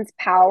one's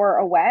power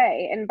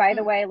away. And by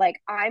the way, like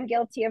I'm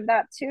guilty of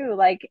that too.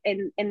 Like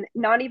in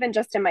not even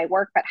just in my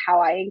work, but how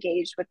I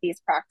engage with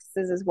these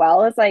practices as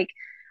well, is like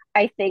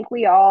I think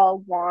we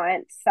all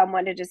want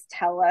someone to just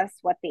tell us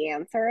what the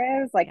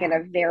answer is, like in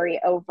a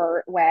very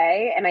overt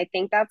way. And I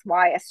think that's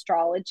why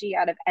astrology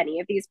out of any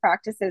of these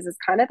practices is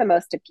kind of the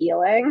most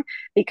appealing,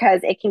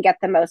 because it can get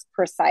the most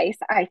precise,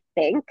 I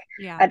think.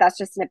 Yeah. That's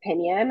just an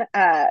opinion.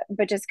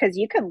 But just because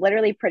you could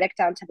literally predict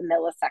down to the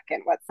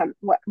millisecond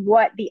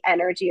what the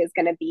energy is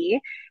going to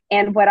be.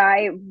 And what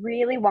I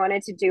really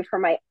wanted to do for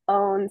my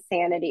own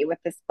sanity with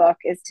this book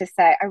is to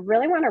say, I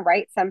really want to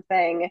write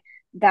something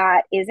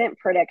that isn't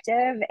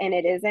predictive, and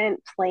it isn't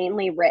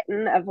plainly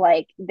written of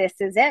like, this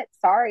is it,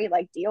 sorry,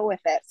 like deal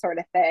with it sort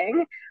of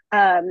thing.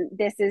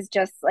 This is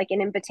just like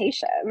an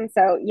invitation.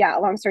 So yeah,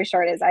 long story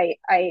short is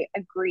I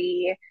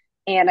agree.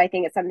 And I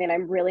think it's something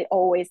I'm really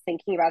always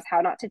thinking about, is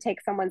how not to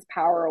take someone's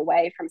power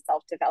away from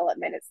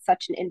self-development. It's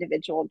such an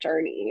individual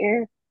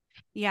journey.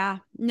 Yeah.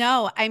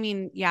 No, I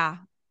mean, yeah.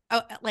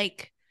 Oh,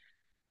 like,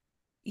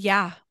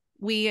 yeah,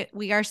 we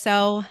are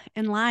so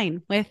in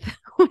line with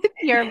with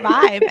your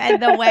vibe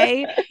and the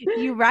way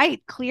you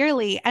write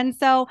clearly. And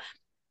so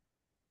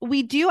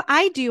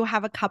I do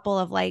have a couple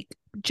of like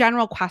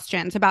general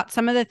questions about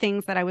some of the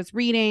things that I was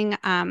reading.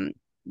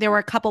 There were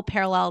a couple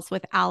parallels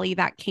with Allie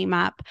that came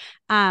up.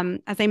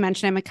 As I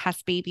mentioned, I'm a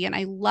cusp baby, and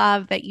I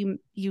love that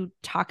you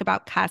talk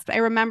about cusp. I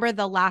remember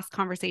the last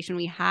conversation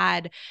we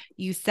had,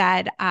 you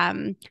said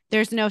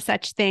there's no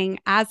such thing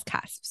as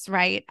cusps,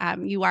 right?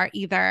 You are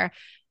either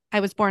I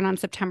was born on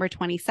September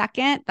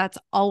 22nd. That's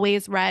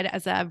always read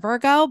as a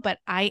Virgo, but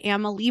I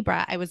am a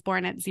Libra. I was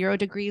born at 0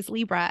 degrees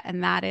Libra,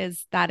 and that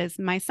is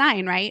my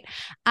sign, right?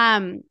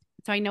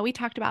 So I know we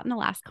talked about in the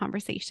last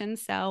conversation.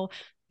 So,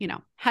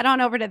 head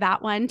on over to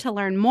that one to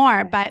learn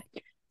more. But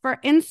for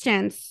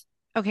instance,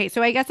 okay,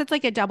 so I guess it's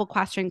like a double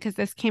question because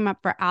this came up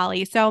for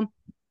Allie. So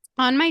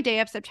on my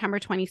day of September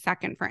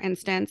 22nd, for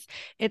instance,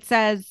 it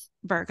says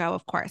Virgo,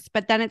 of course,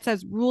 but then it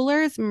says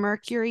rulers,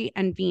 Mercury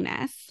and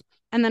Venus.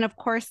 And then, of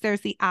course,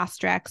 there's the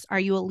asterisk. Are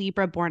you a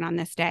Libra born on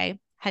this day?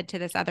 Head to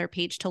this other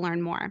page to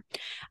learn more.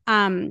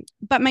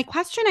 But my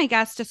question, I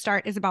guess, to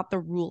start is about the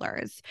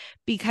rulers,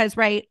 because,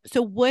 right,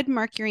 so would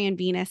Mercury and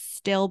Venus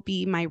still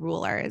be my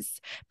rulers?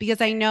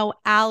 Because I know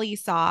Allie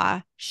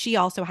she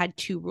also had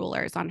 2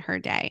 rulers on her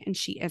day, and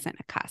she isn't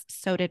a cusp.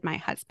 So did my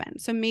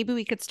husband. So maybe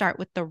we could start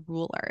with the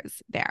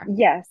rulers there.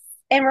 Yes.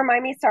 And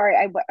remind me, sorry,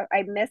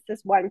 I missed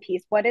this one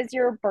piece. What is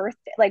your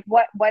birthday? Like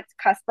what's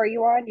cusp are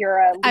you on? You're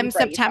a Libra, I'm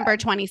September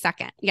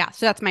 22nd. Yeah.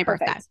 So that's my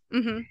birthday.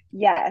 Mm-hmm.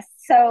 Yes.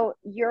 So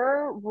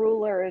your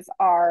rulers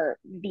are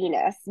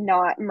Venus,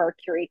 not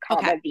Mercury,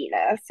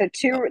 Venus.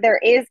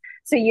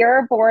 So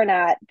you're born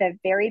at the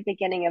very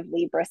beginning of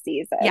Libra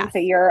season. Yes. So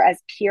you're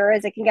as pure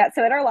as it can get.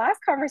 So in our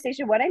last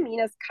conversation, what I mean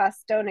is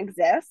cusps don't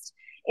exist.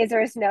 Is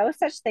there's no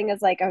such thing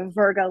as like a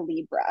Virgo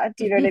Libra.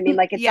 Do you know what I mean?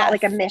 Like it's not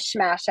like a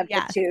mishmash of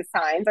the 2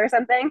 signs or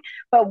something.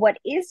 But what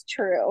is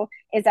true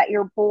is that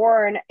you're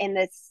born in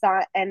the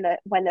sun, and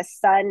when the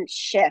sun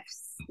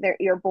shifts,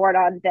 you're born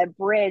on the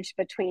bridge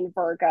between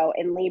Virgo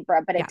and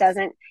Libra, but it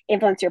doesn't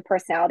influence your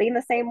personality in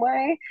the same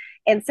way.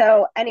 And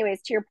so,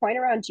 anyways, to your point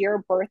around your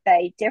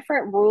birthday,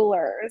 different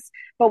rulers.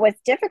 But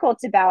what's difficult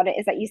about it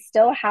is that you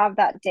still have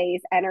that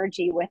day's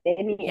energy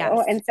within you.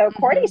 Yes. And so,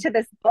 according to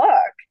this book,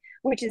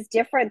 which is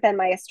different than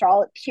my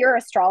pure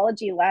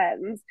astrology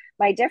lens,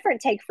 My different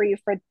take for you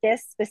for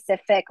this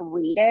specific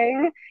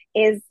reading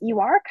is you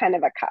are kind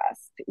of a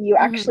cusp. You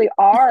actually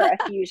are a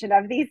fusion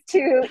of these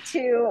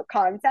two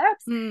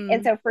concepts.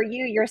 And so for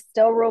you, you're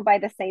still ruled by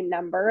the same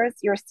numbers.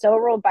 You're still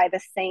ruled by the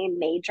same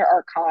major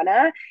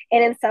arcana.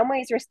 And in some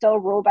ways, you're still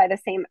ruled by the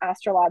same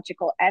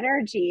astrological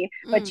energy,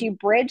 but you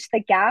bridge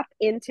the gap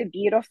into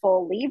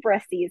beautiful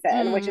Libra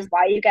season, which is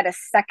why you get a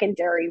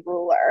secondary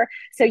ruler.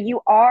 So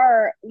you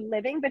are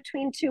living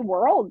between two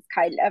worlds,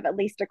 kind of, at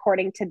least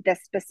according to this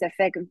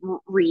specific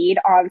read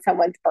on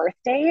someone's birth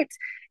date.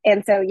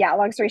 And so, yeah,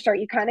 long story short,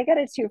 you kind of get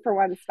a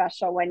 2-for-1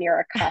 special when you're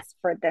a cusp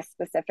for this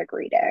specific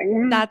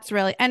reading. That's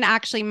really, and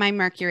actually my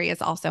Mercury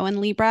is also in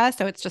Libra.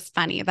 So it's just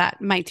funny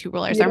that my two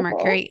rulers are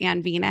Mercury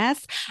and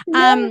Venus.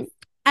 Yes.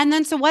 And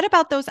then, so what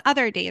about those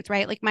other dates,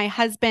 right? Like my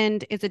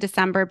husband is a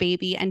December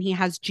baby and he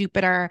has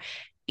Jupiter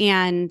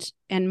and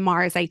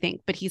Mars, I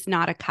think, but he's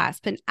not a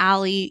cusp. And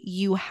Allie,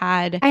 you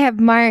had... I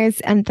have Mars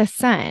and the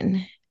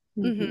sun.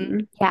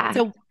 Yeah.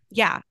 So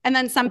yeah. And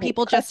then some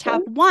people just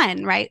have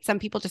one, right? Some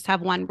people just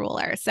have one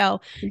ruler. So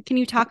can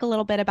you talk a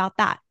little bit about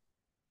that?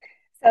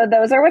 So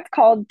those are what's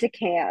called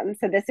decans.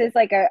 So this is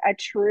like a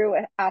true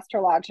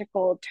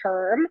astrological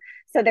term.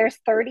 So there's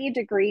 30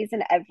 degrees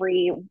in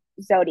every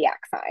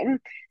zodiac sign.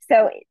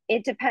 So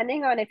it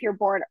depending on if you're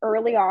born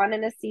early on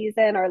in a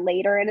season or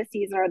later in a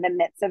season or in the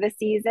midst of a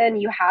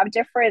season, you have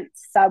different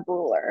sub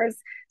rulers.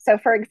 So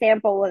for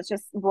example, let's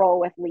just roll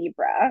with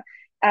Libra.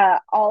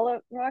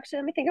 Well, actually,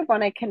 let me think of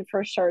one I can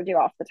for sure do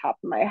off the top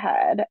of my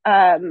head.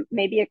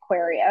 Maybe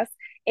Aquarius.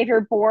 If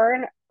you're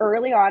born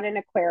early on in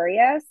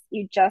Aquarius,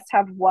 you just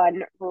have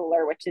one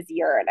ruler, which is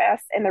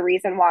Uranus. And the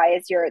reason why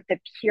is you're the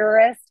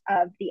purest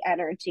of the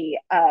energy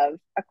of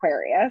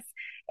Aquarius.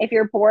 If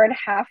you're born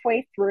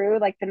halfway through,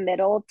 like the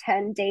middle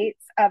 10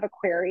 dates of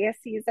Aquarius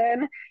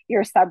season,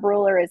 your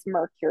subruler is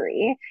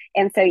Mercury.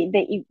 And so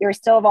you're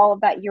still of all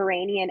of that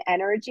Uranian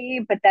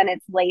energy, but then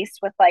it's laced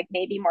with like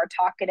maybe more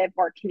talkative,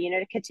 more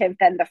communicative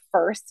than the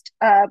first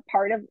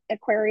part of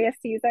Aquarius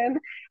season.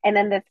 And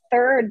then the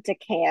third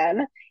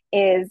decan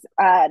is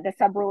the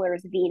subruler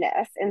is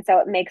Venus. And so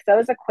it makes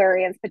those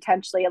Aquarians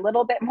potentially a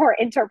little bit more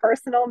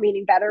interpersonal,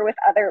 meaning better with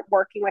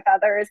working with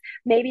others,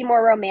 maybe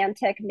more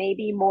romantic,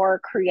 maybe more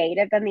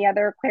creative than the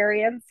other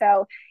Aquarians.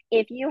 So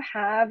if you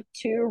have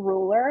two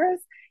rulers,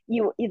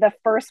 the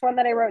first one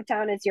that I wrote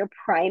down is your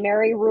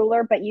primary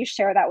ruler, but you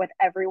share that with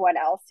everyone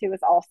else who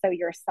is also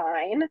your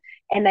sign.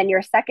 And then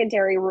your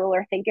secondary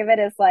ruler, think of it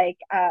as like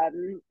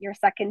your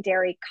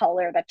secondary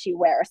color that you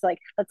wear. So like,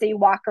 let's say you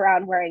walk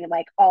around wearing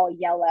like all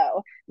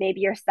yellow,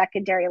 maybe your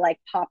secondary like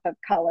pop of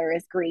color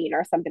is green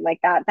or something like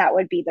that. That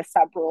would be the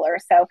sub ruler.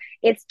 So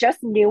it's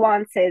just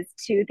nuances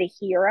to the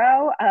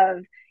hero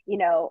of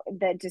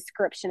the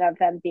description of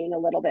them being a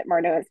little bit more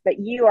nuanced, but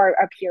you are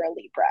a pure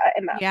Libra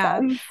in that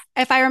sense.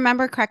 If I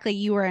remember correctly,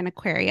 you were an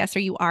Aquarius, or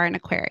you are an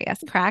Aquarius,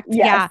 correct?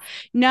 Yes. Yeah.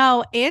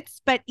 No,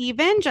 but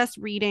even just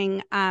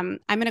reading, I'm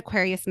an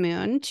Aquarius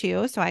moon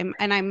too. So I'm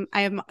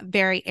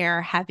very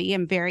air heavy.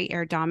 I'm very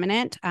air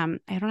dominant. I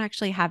don't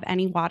actually have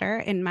any water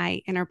in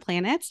my inner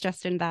planets,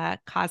 just in the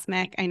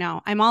cosmic. I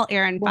know I'm all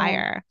air and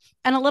fire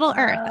and a little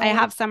earth. I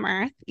have some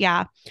earth.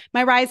 Yeah.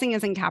 My rising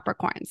is in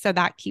Capricorn. So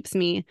that keeps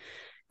me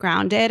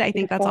grounded. I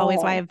think that's always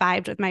why I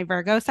vibed with my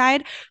Virgo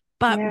side.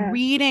 But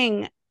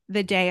reading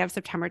the day of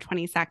September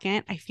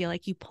 22nd, I feel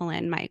like you pull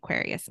in my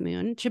Aquarius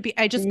moon.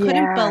 I just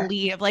couldn't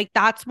believe, like,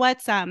 that's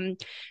what's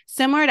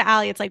similar to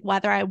Allie. It's like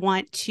whether I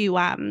want to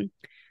whether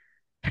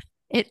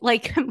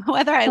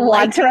I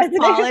like these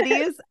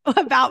qualities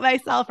about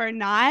myself or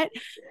not.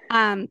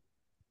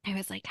 I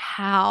was like,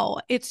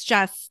 how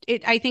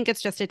I think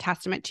it's just a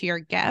testament to your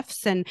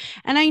gifts. And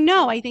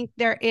I think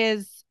there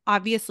is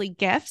obviously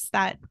gifts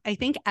that I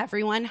think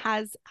everyone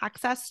has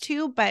access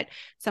to, but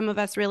some of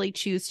us really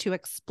choose to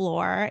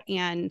explore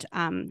and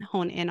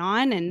hone in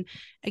on. And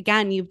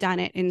again, you've done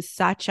it in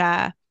such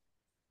a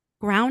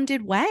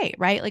grounded way,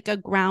 right? Like a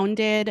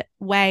grounded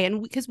way.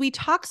 And because we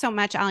talk so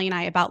much, Allie and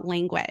I, about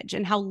language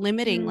and how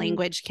limiting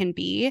language can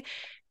be.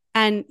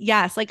 And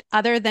yes, like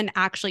other than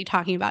actually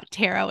talking about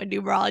tarot and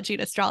numerology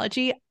and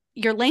astrology,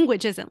 your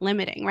language isn't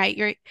limiting, right?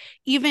 You're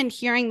even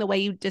hearing the way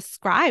you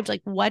described, like,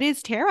 what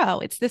is tarot?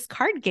 It's this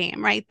card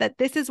game, right? That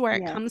this is where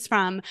it comes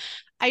from.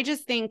 I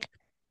just think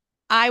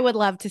I would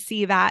love to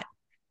see that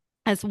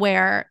as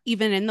where,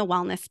 even in the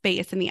wellness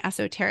space and the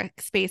esoteric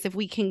space, if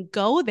we can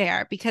go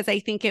there, because I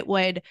think it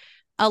would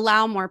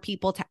allow more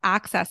people to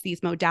access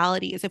these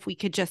modalities if we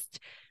could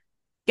just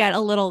get a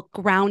little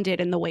grounded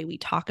in the way we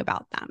talk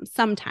about them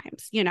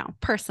sometimes,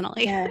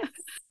 personally. Yes.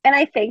 And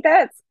I think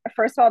that's,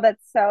 first of all,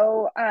 that's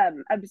so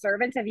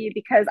observant of you,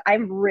 because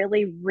I'm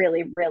really,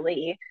 really,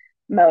 really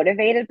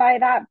motivated by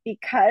that,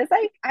 because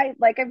I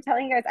like I'm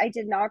telling you guys, I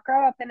did not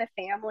grow up in a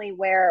family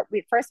where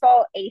first of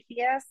all,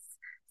 atheists,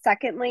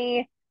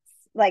 secondly,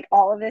 like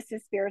all of this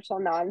is spiritual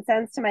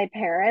nonsense to my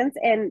parents,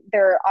 and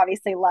they're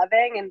obviously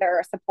loving and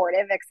they're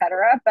supportive,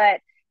 etc.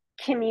 But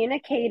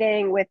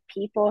communicating with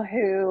people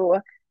who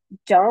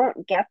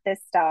don't get this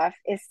stuff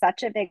is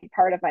such a big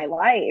part of my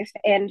life,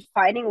 and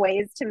finding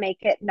ways to make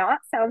it not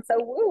sound so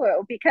woo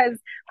woo, because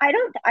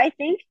I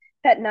think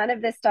that none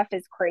of this stuff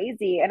is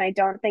crazy, and I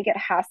don't think it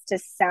has to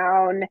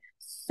sound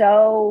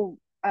so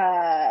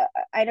I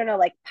don't know,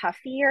 like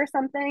puffy or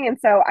something. And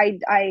so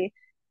I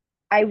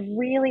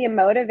really am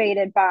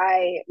motivated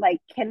by, like,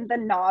 can the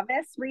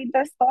novice read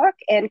this book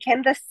and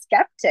can the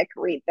skeptic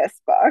read this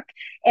book?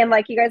 And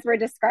like you guys were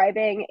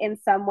describing, in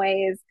some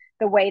ways,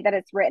 the way that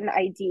it's written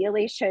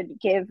ideally should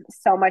give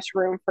so much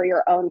room for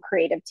your own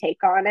creative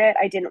take on it.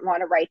 I didn't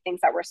want to write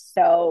things that were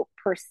so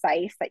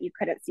precise that you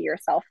couldn't see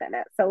yourself in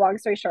it. So long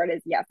story short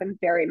is, yes, I'm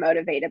very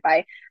motivated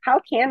by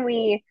how can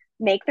we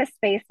make this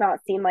space not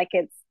seem like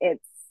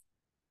it's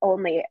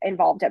only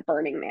involved at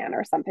Burning Man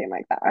or something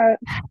like that.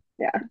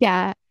 Yeah.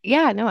 Yeah.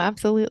 Yeah. No,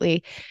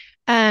 absolutely.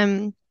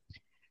 Um,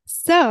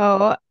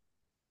 so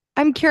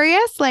I'm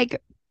curious,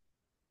 like,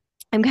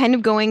 I'm kind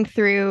of going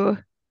through,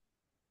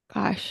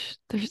 gosh,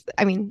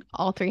 I mean,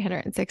 all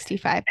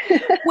 365.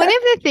 One of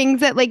the things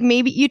that, like,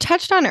 maybe you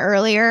touched on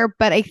earlier,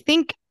 but I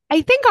think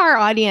our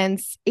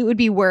audience, it would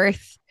be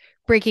worth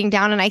breaking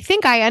down. And I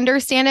think I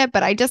understand it,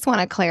 but I just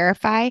want to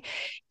clarify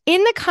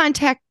in the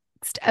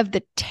context of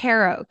the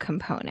tarot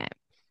component,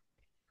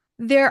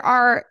 there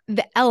are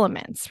the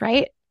elements,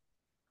 right?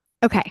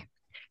 Okay.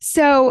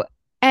 So,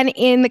 and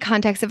in the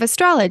context of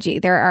astrology,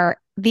 there are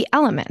the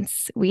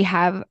elements. We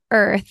have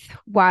earth,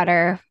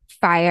 water,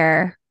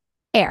 fire,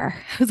 air.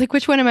 I was like,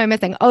 which one am I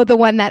missing? Oh, the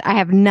one that I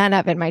have none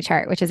of in my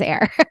chart, which is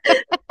air.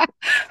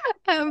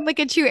 Like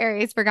a true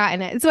Aries,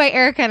 forgotten it. It's why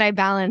Erica and I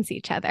balance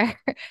each other.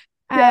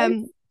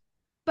 Yes.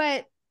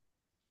 But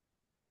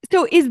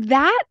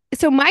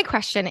so my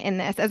question in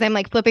this, as I'm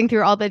like flipping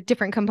through all the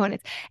different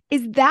components,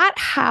 is that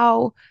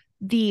how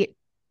the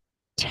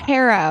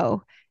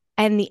tarot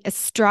and the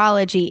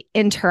astrology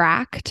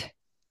interact?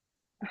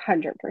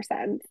 100%.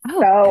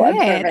 Oh, So good.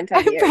 observant of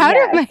I'm you. proud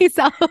Yes. of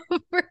myself.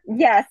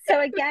 Yes. So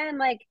again,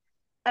 like,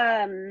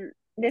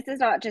 this is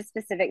not just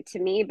specific to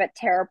me, but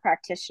tarot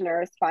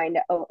practitioners find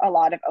a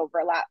lot of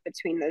overlap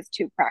between those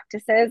two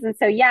practices. And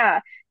so,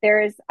 yeah,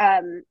 there's,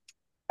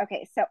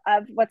 okay, so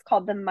of what's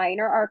called the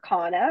minor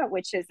arcana,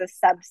 which is a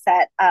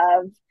subset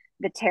of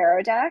the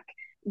tarot deck,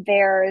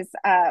 there's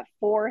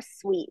four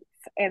suites.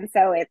 And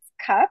so it's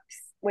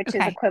cups, which is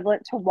Okay.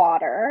 equivalent to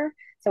water.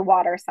 So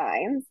water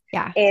signs.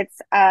 Yeah. It's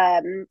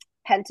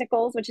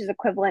pentacles, which is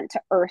equivalent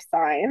to earth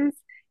signs.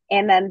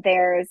 And then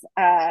there's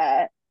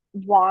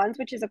wands,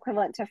 which is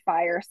equivalent to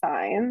fire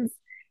signs.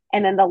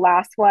 And then the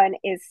last one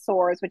is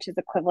swords, which is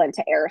equivalent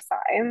to air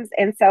signs.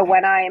 And so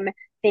when I'm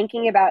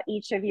thinking about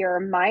each of your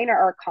minor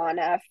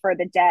arcana for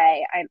the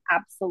day, I'm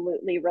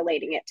absolutely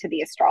relating it to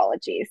the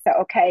astrology. So,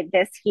 okay,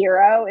 this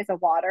hero is a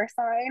water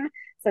sign.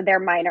 So their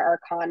minor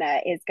arcana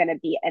is going to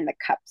be in the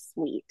cup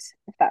suite,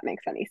 if that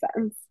makes any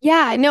sense.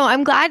 Yeah, no,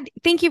 I'm glad.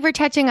 Thank you for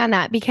touching on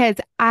that because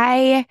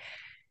I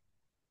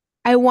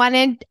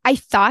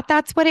thought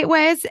that's what it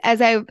was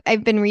as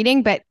I've been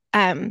reading, but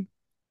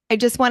I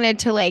just wanted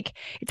to like,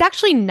 it's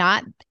actually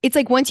not, it's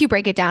like once you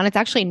break it down, it's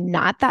actually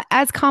not that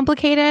as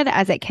complicated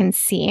as it can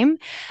seem.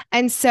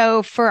 And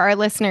so for our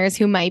listeners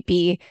who might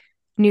be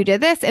new to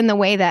this in the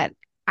way that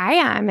I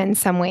am in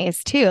some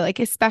ways too, like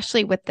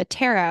especially with the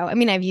tarot. I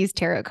mean, I've used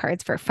tarot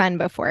cards for fun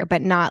before,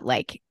 but not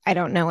like I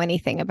don't know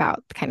anything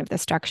about kind of the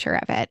structure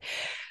of it.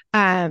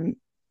 I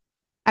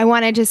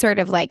wanted to sort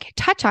of like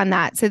touch on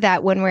that so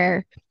that when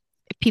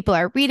if people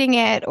are reading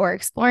it or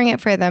exploring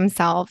it for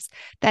themselves,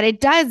 that it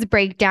does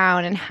break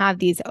down and have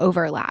these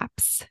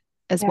overlaps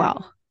as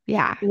well.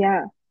 Yeah.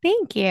 Yeah.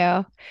 Thank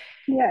you.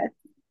 Yes.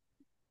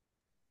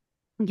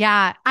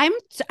 Yeah.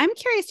 I'm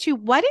curious too,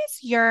 what is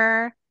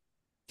your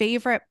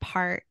favorite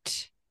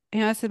part? I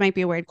know this might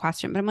be a weird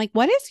question, but I'm like,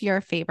 what is your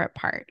favorite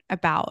part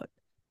about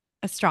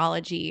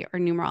astrology or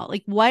numeral?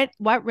 Like what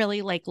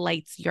really like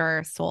lights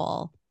your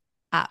soul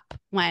up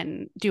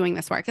when doing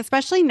this work,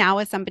 especially now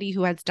as somebody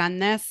who has done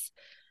this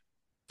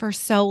for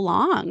so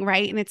long,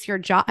 right? And it's your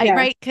job, Yeah.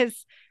 right?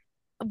 Because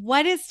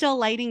what is still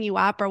lighting you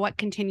up or what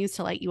continues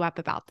to light you up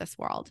about this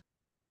world?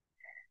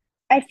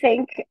 I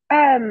think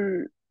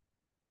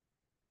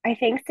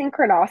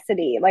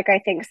synchronicity. Like, I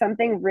think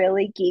something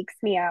really geeks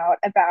me out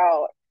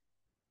about,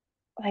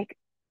 like,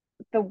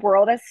 the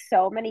world has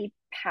so many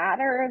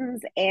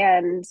patterns,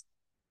 and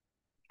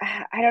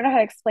I don't know how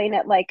to explain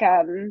it. Like,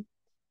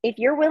 if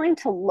you're willing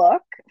to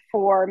look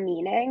for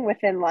meaning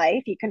within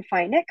life, you can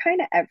find it kind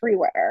of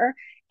everywhere.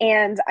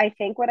 And I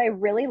think what I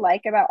really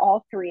like about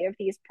all three of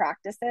these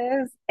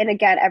practices, and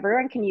again,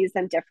 everyone can use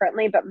them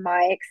differently, but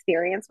my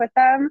experience with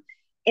them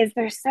is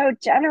they're so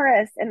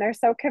generous and they're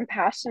so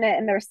compassionate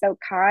and they're so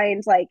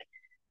kind. Like,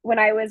 when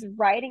I was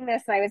writing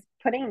this and I was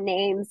putting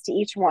names to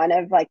each one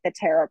of, like, the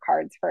tarot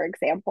cards, for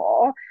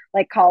example,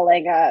 like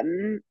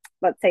calling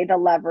let's say the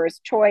lover's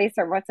choice,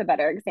 or what's a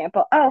better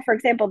example? Oh, for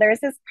example,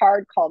 there's this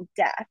card called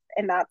Death,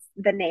 and that's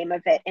the name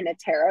of it in a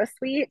tarot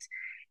suite.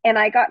 And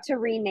I got to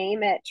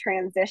rename it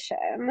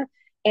Transition.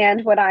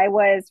 And when I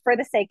was, for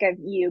the sake of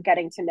you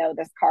getting to know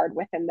this card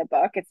within the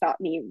book, it's not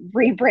me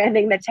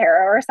rebranding the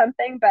tarot or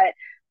something, but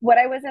what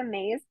I was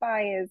amazed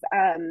by is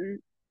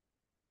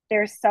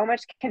there's so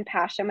much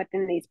compassion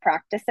within these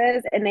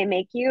practices, and they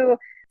make you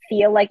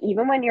feel like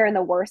even when you're in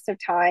the worst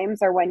of times,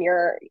 or when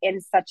you're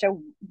in such a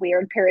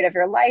weird period of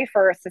your life,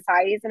 or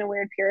society's in a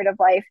weird period of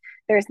life,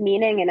 there's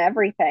meaning in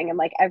everything, and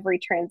like every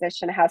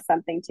transition has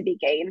something to be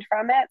gained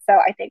from it. So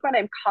I think what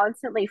I'm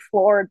constantly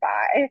floored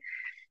by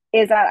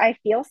is that I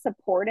feel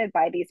supported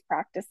by these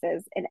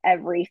practices in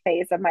every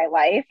phase of my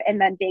life. And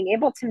then being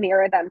able to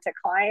mirror them to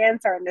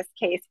clients, or in this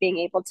case, being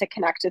able to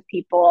connect with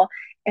people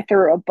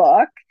through a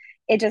book,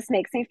 it just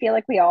makes me feel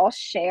like we all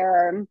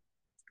share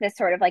this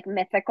sort of like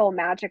mythical,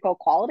 magical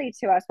quality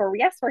to us, where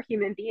yes, we're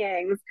human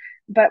beings,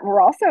 but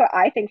we're also,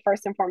 I think,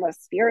 first and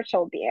foremost,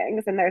 spiritual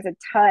beings. And there's a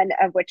ton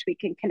of which we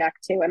can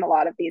connect to in a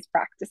lot of these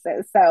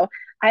practices. So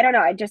I don't know,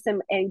 I just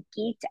am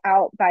geeked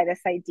out by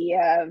this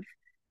idea of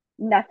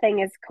nothing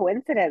is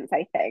coincidence,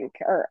 I think,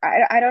 or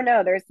I don't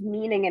know, there's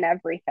meaning in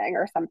everything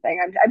or something.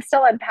 I'm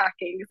still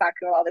unpacking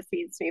exactly what all this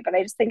means to me, but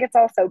I just think it's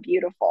all so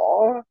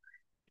beautiful.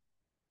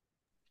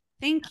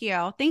 Thank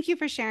you. Thank you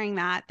for sharing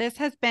that. This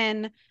has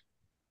been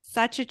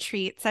such a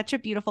treat, such a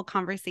beautiful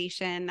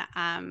conversation.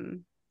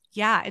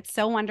 Yeah, it's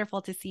so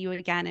wonderful to see you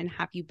again and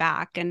have you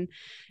back. And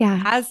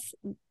Yeah.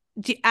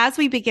 as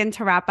we begin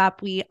to wrap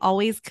up, we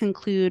always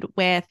conclude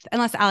with,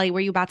 unless Allie, were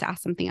you about to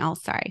ask something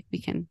else? Sorry,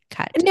 we can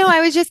cut. No,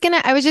 I was just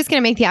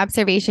gonna make the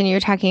observation. You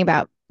were talking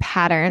about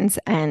patterns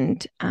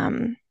and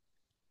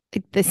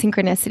the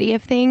synchronicity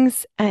of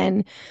things.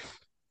 And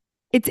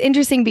it's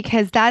interesting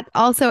because that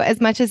also,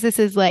 as much as this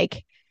is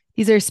like,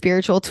 these are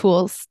spiritual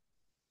tools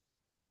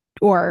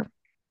or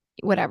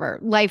whatever,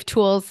 life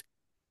tools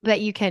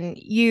that you can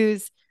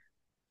use,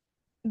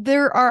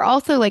 there are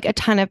also like a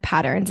ton of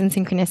patterns and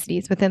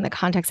synchronicities within the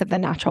context of the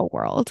natural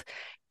world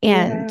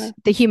and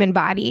the human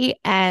body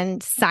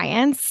and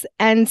science.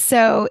 And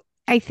so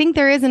I think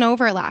there is an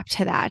overlap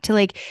to that, to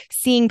like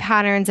seeing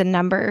patterns and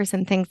numbers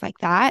and things like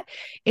that.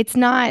 It's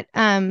not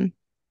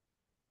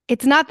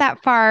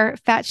that far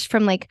fetched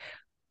from like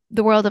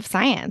the world of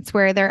science,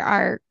 where there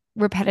are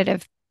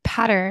repetitive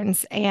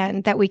patterns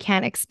and that we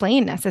can't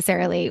explain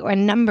necessarily, or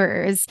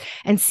numbers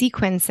and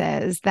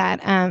sequences that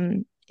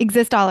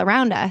exist all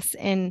around us,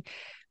 and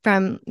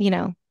from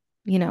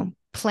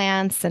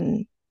plants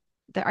and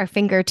our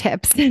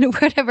fingertips and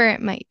whatever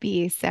it might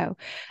be. So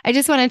I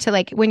just wanted to,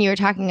 like, when you were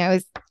talking, I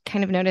was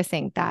kind of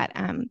noticing that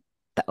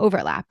the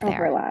overlap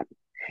there.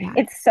 Yeah.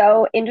 It's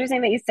so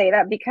interesting that you say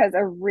that, because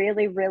a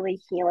really,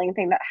 really healing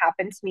thing that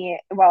happened to me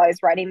while I was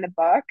writing the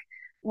book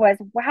was,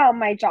 wow,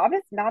 my job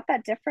is not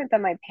that different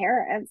than my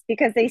parents,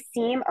 because they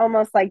seem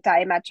almost like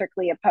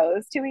diametrically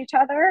opposed to each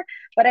other.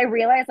 But I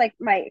realized, like,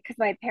 because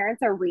my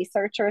parents are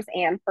researchers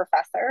and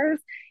professors,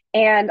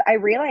 and I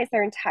realized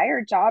their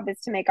entire job is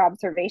to make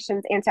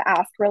observations and to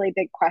ask really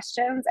big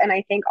questions. And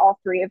I think all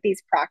three of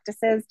these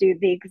practices do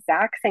the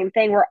exact same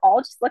thing. We're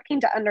all just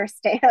looking to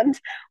understand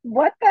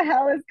what the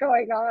hell is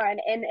going on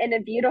in a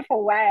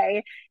beautiful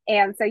way.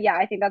 And so, yeah,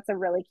 I think that's a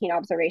really keen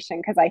observation,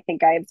 because I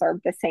think I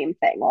observed the same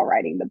thing while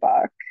writing the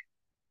book.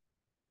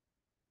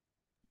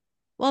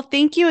 Well,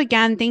 thank you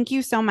again. Thank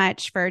you so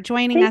much for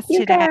joining us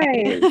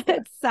today.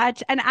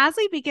 And as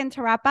we begin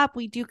to wrap up,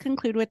 we do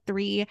conclude with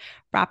 3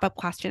 wrap-up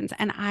questions.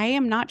 And I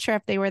am not sure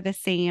if they were the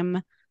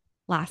same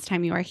last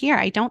time you were here.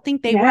 I don't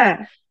think they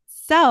were.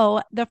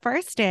 So the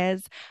first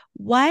is,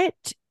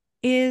 what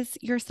is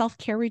your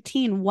self-care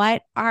routine?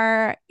 What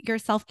are your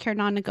self-care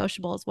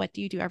non-negotiables? What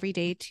do you do every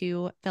day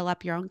to fill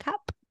up your own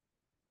cup?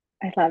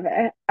 I love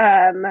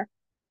it.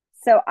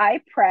 So I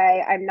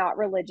pray. I'm not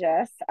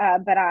religious,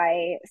 but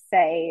I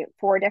say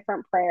 4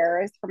 different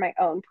prayers for my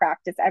own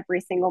practice every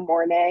single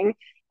morning.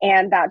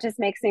 And that just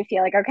makes me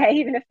feel like, okay,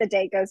 even if the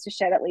day goes to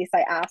shit, at least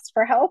I asked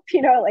for help,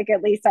 like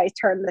at least I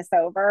turned this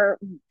over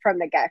from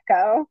the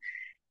get-go.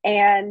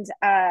 And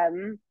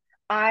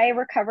I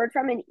recovered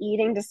from an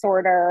eating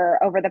disorder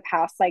over the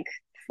past like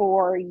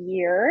 4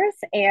 years.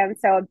 And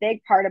so a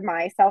big part of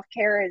my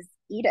self-care is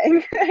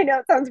eating. I know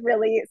it sounds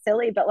really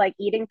silly, but like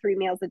eating 3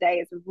 meals a day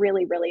is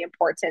really, really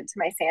important to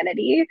my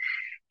sanity.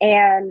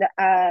 And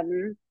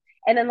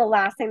then the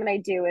last thing that I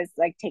do is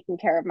like taking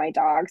care of my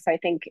dog. So I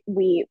think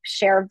we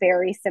share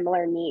very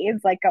similar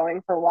needs, like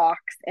going for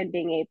walks and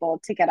being able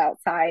to get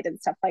outside and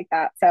stuff like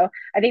that. So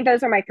I think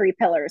those are my 3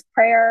 pillars: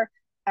 prayer,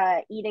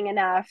 eating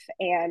enough,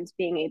 and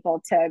being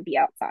able to be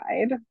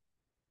outside.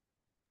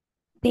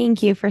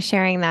 Thank you for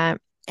sharing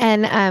that.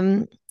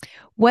 And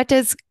what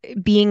does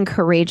being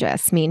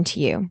courageous mean to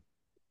you?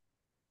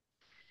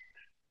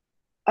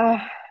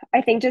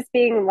 I think just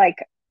being like,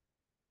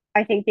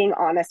 I think being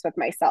honest with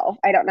myself.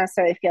 I don't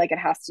necessarily feel like it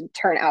has to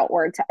turn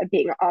outward to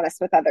being honest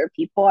with other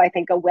people. I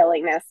think a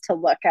willingness to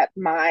look at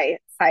my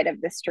side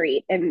of the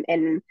street,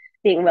 and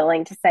being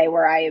willing to say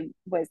where I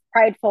was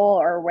prideful,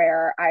 or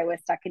where I was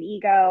stuck in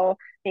ego,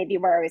 maybe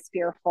where I was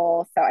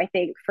fearful. So I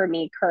think for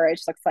me,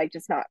 courage looks like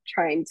just not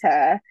trying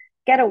to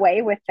get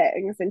away with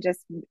things, and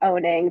just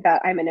owning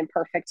that I'm an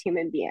imperfect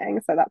human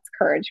being. So that's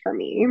courage for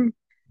me.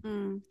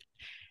 Mm.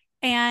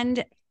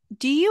 And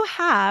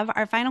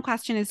our final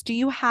question is, do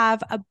you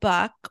have a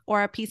book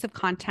or a piece of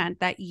content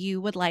that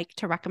you would like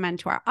to recommend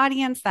to our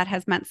audience that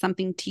has meant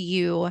something to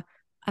you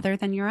other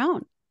than your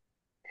own?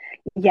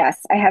 Yes,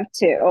 I have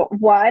two.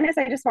 One is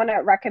I just want to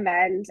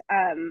recommend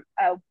a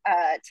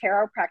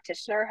tarot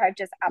practitioner who I've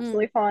just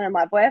absolutely fallen in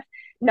love with.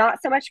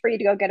 Not so much for you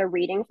to go get a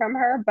reading from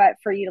her, but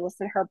for you to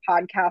listen to her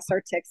podcast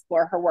or to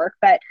explore her work.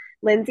 But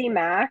Lindsay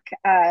Mack,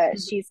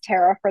 she's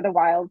Tarot for the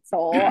Wild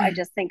Soul. I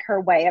just think her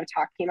way of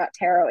talking about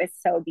tarot is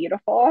so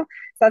beautiful.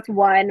 So that's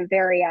one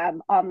very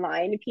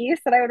online piece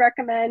that I would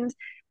recommend.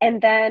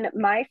 And then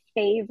my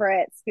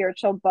favorite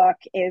spiritual book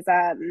is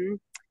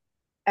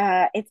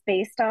it's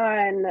based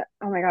on,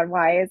 oh my God,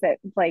 why is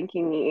it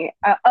blanking me?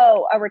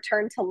 A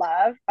Return to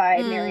Love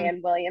by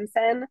Marianne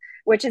Williamson,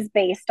 which is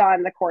based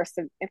on the Course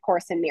in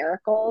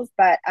Miracles.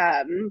 But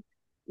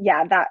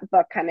yeah, that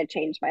book kind of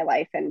changed my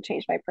life and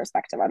changed my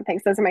perspective on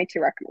things. Those are my two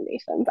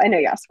recommendations. I know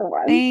you asked for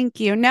one. Thank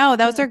you. No,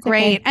 those are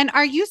great. Okay. And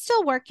are you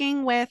still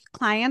working with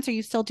clients? Are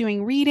you still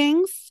doing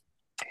readings?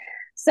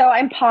 So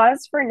I'm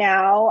paused for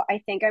now.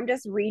 I think I'm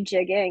just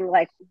rejigging.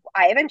 Like,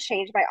 I haven't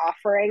changed my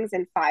offerings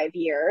in 5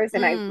 years,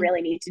 and I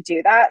really need to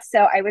do that.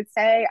 So I would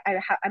say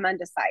I'm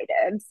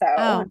undecided.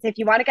 So if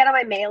you want to get on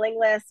my mailing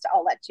list,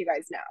 I'll let you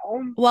guys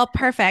know. Well,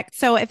 perfect.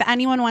 So if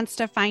anyone wants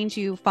to find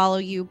you, follow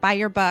you, buy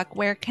your book,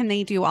 where can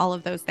they do all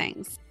of those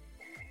things?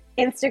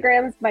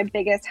 Instagram's my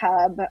biggest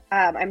hub.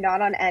 I'm not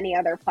on any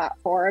other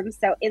platform.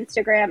 So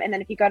Instagram. And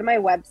then if you go to my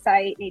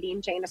website,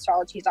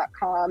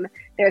 NadineJaneAstrology.com,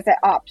 there's an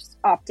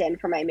opt-in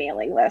for my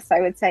mailing list. So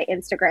I would say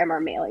Instagram or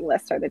mailing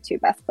list are the two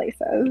best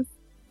places.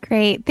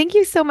 Great. Thank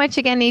you so much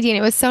again, Nadine.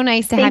 It was so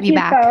nice to have you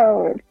back.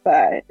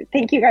 But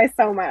thank you guys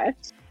so much.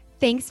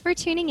 Thanks for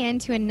tuning in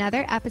to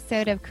another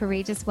episode of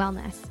Courageous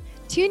Wellness.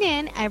 Tune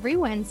in every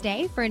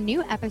Wednesday for a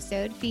new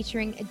episode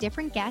featuring a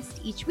different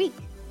guest each week.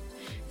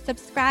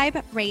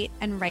 Subscribe, rate,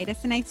 and write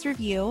us a nice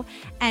review.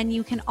 And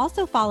you can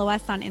also follow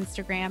us on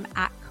Instagram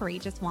at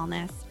Courageous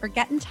Wellness, or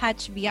get in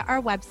touch via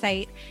our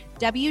website,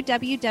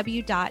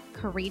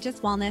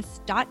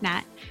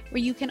 www.courageouswellness.net,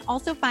 where you can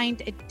also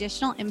find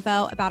additional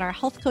info about our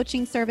health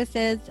coaching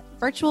services,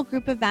 virtual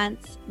group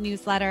events,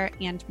 newsletter,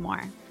 and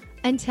more.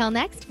 Until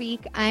next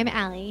week, I'm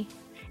Allie.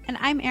 And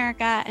I'm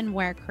Erica, and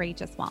we're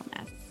Courageous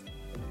Wellness.